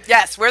giveaway,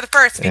 Yes, we're the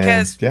first and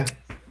yeah,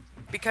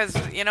 because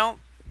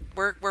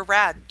we're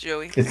rad,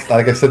 Joey. it's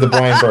like I said to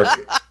Brian Burke.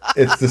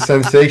 It's the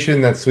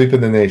sensation that's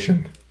sweeping the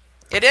nation.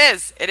 It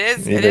is. It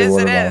is. It eBay is. It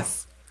water bottle.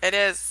 is. It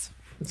is.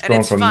 It's And grown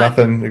it's from fun.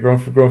 nothing.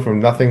 It's grown from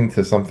nothing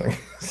to something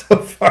so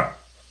far.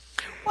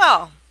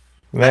 Well,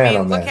 I Man, oh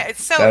mean, look man, at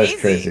it's so that is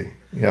easy. crazy.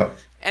 Yep.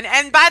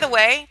 And by the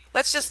way,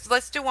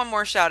 let's do one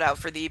more shout out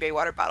for the eBay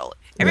water bottle.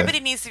 Yeah.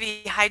 Everybody needs to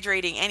be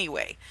hydrating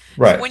anyway.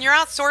 So Right. when you're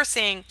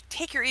outsourcing,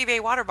 take your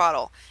eBay water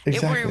bottle. It will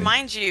Exactly.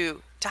 remind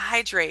you to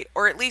hydrate,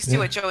 or at least do Yeah.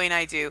 what Joey and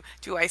I do: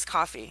 do iced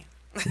coffee.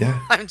 Yeah.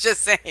 I'm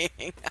just saying.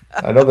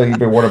 I know that you've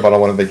been water bottle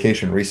went on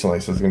vacation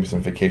recently, so there's gonna be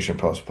some vacation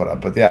posts put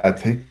up. But yeah,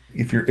 if Oh,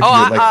 you're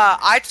like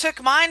I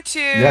took mine to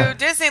yeah,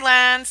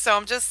 Disneyland, so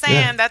I'm just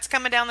yeah, saying that's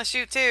coming down the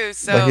chute too. like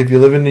So if you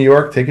live in New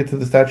York, take it to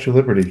the Statue of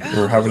Liberty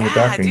or oh have it in the yeah,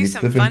 background. do You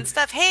some live fun in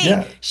stuff. Hey,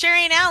 yeah,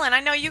 Sherry and Allen, I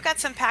know you got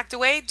some packed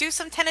away. Do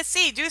some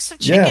Tennessee. Do some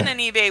chicken yeah. in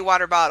eBay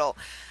water bottle.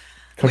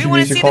 We Country want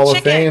to Music see the Hall of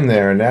chicken. Fame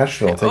there in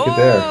Nashville. Take it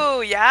there.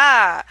 Oh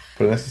yeah.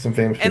 Put it next to some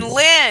famous And people.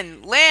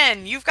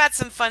 Lynn, you've got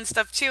some fun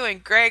stuff too.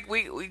 And Greg,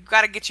 we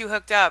got to get you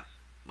hooked up,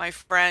 my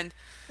friend.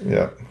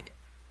 Yeah.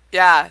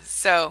 Yeah.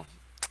 So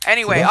So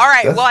anyway, all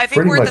right. that's Well, I think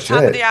pretty we're at the much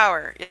top of the it.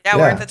 hour. Yeah,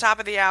 we're at Yeah. the top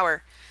of the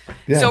hour. So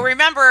Yeah.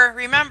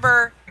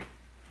 remember,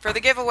 for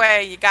the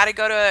giveaway, you got to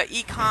go to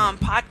Ecom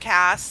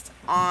Podcast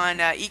on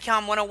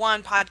Ecom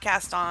 101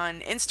 Podcast on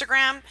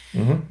Instagram.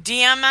 Hmm.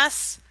 DM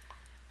us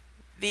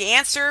the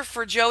answer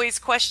for Joey's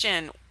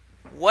question.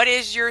 What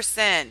is your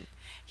sin?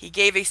 He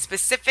gave a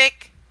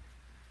specific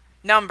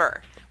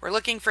number. We're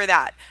looking for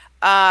that.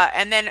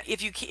 And then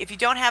if you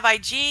don't have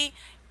IG,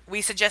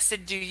 we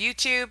suggested do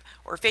YouTube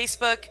or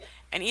Facebook.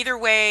 And either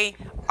way,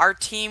 our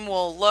team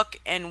will look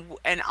and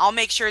I'll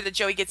make sure that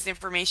Joey gets the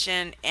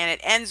information. And it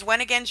ends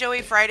when again,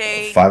 Joey?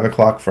 Friday. 5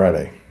 o'clock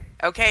Friday.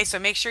 Okay, so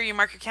make sure you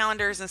mark your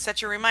calendars and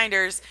set your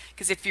reminders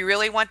because if you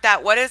really want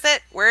that, what is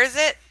it? Where is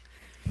it?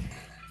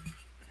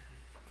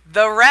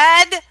 The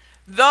red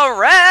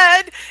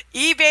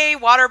eBay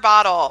water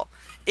bottle.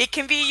 It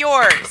can be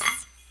yours.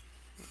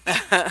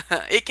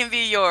 It can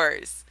be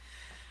yours.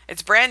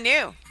 It's brand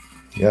new.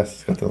 Yes,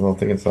 it's got the little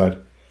thing inside.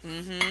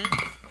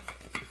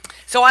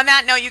 So on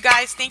that note, you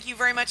guys, thank you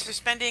very much for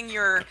spending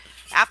your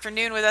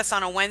afternoon with us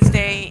on a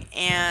Wednesday,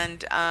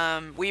 and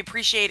we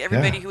appreciate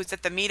everybody Yeah. who was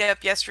at the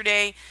meetup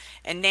yesterday.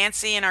 And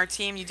Nancy and our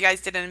team, you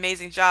guys did an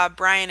amazing job.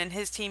 Brian and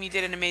his team, you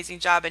did an amazing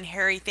job. And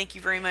Harry, thank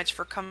you very much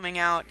for coming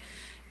out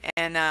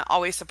and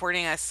always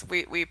supporting us.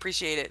 We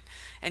appreciate it.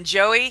 And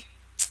Joey,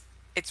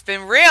 it's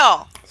been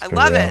real. It's I been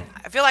love real. it.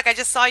 I feel like I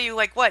just saw you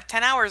like what,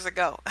 10 hours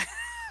ago.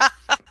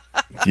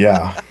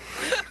 Yeah.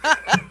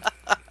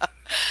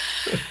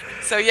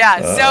 So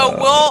yeah,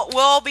 so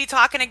we'll be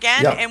talking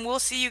again, Yeah. and we'll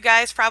see you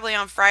guys probably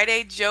on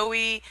Friday.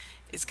 Joey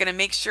is gonna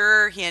make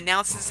sure he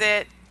announces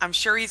it. I'm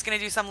sure he's gonna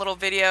do some little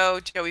video.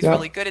 Joey's Yeah.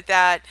 really good at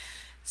that,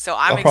 so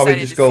I'm I'll probably excited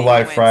just to go see who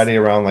live wins. Friday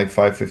around like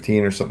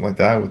 5:15 or something like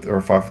that,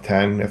 or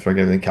 5:10 after I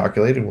get everything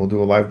calculated. We'll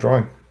do a live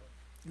drawing.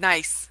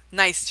 Nice,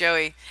 Nice,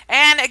 Joey.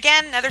 And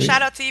again, another shout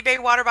Sweet. out to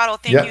eBay Water Bottle.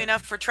 Thank you Yep.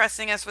 enough for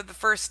trusting us with the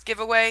first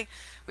giveaway.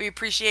 We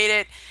appreciate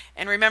it.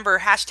 And remember,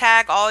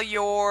 hashtag all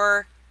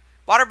your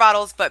water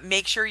bottles, but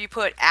make sure you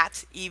put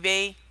at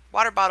eBay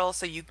Water Bottle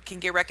so you can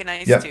get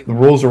recognized Yep. too. The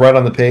rules are right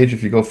on the page.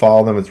 If you go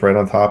follow them, it's right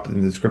on top in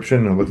the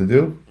description of what to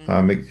do.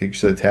 Hmm. Make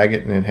sure to tag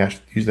it and then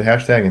use the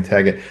hashtag and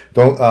tag it.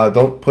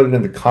 Don't put it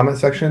in the comment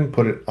section.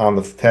 Put it on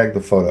the tag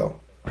the photo.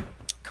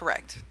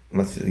 Correct.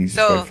 That's the easiest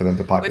way So, for them to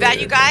with populate that,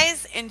 you it. So.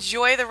 guys,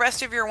 enjoy the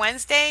rest of your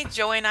Wednesday.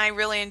 Joey and I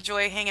really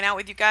enjoy hanging out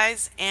with you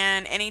guys.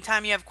 And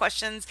anytime you have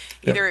questions,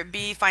 either Yep. it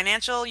be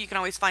financial, you can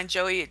always find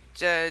Joey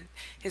at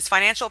his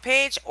financial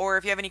page, or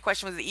if you have any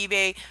questions with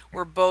eBay,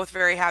 we're both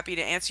very happy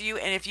to answer you.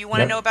 And if you want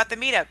to know Yep. about the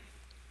meetup,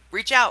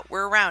 reach out.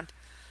 We're around.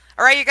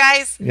 All right, you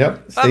guys.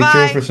 Yep. Bye Stay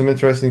tuned for bye. some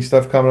interesting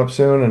stuff coming up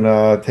soon,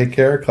 and take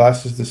care.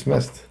 Class is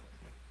dismissed.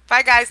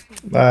 Bye, guys.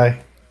 Bye.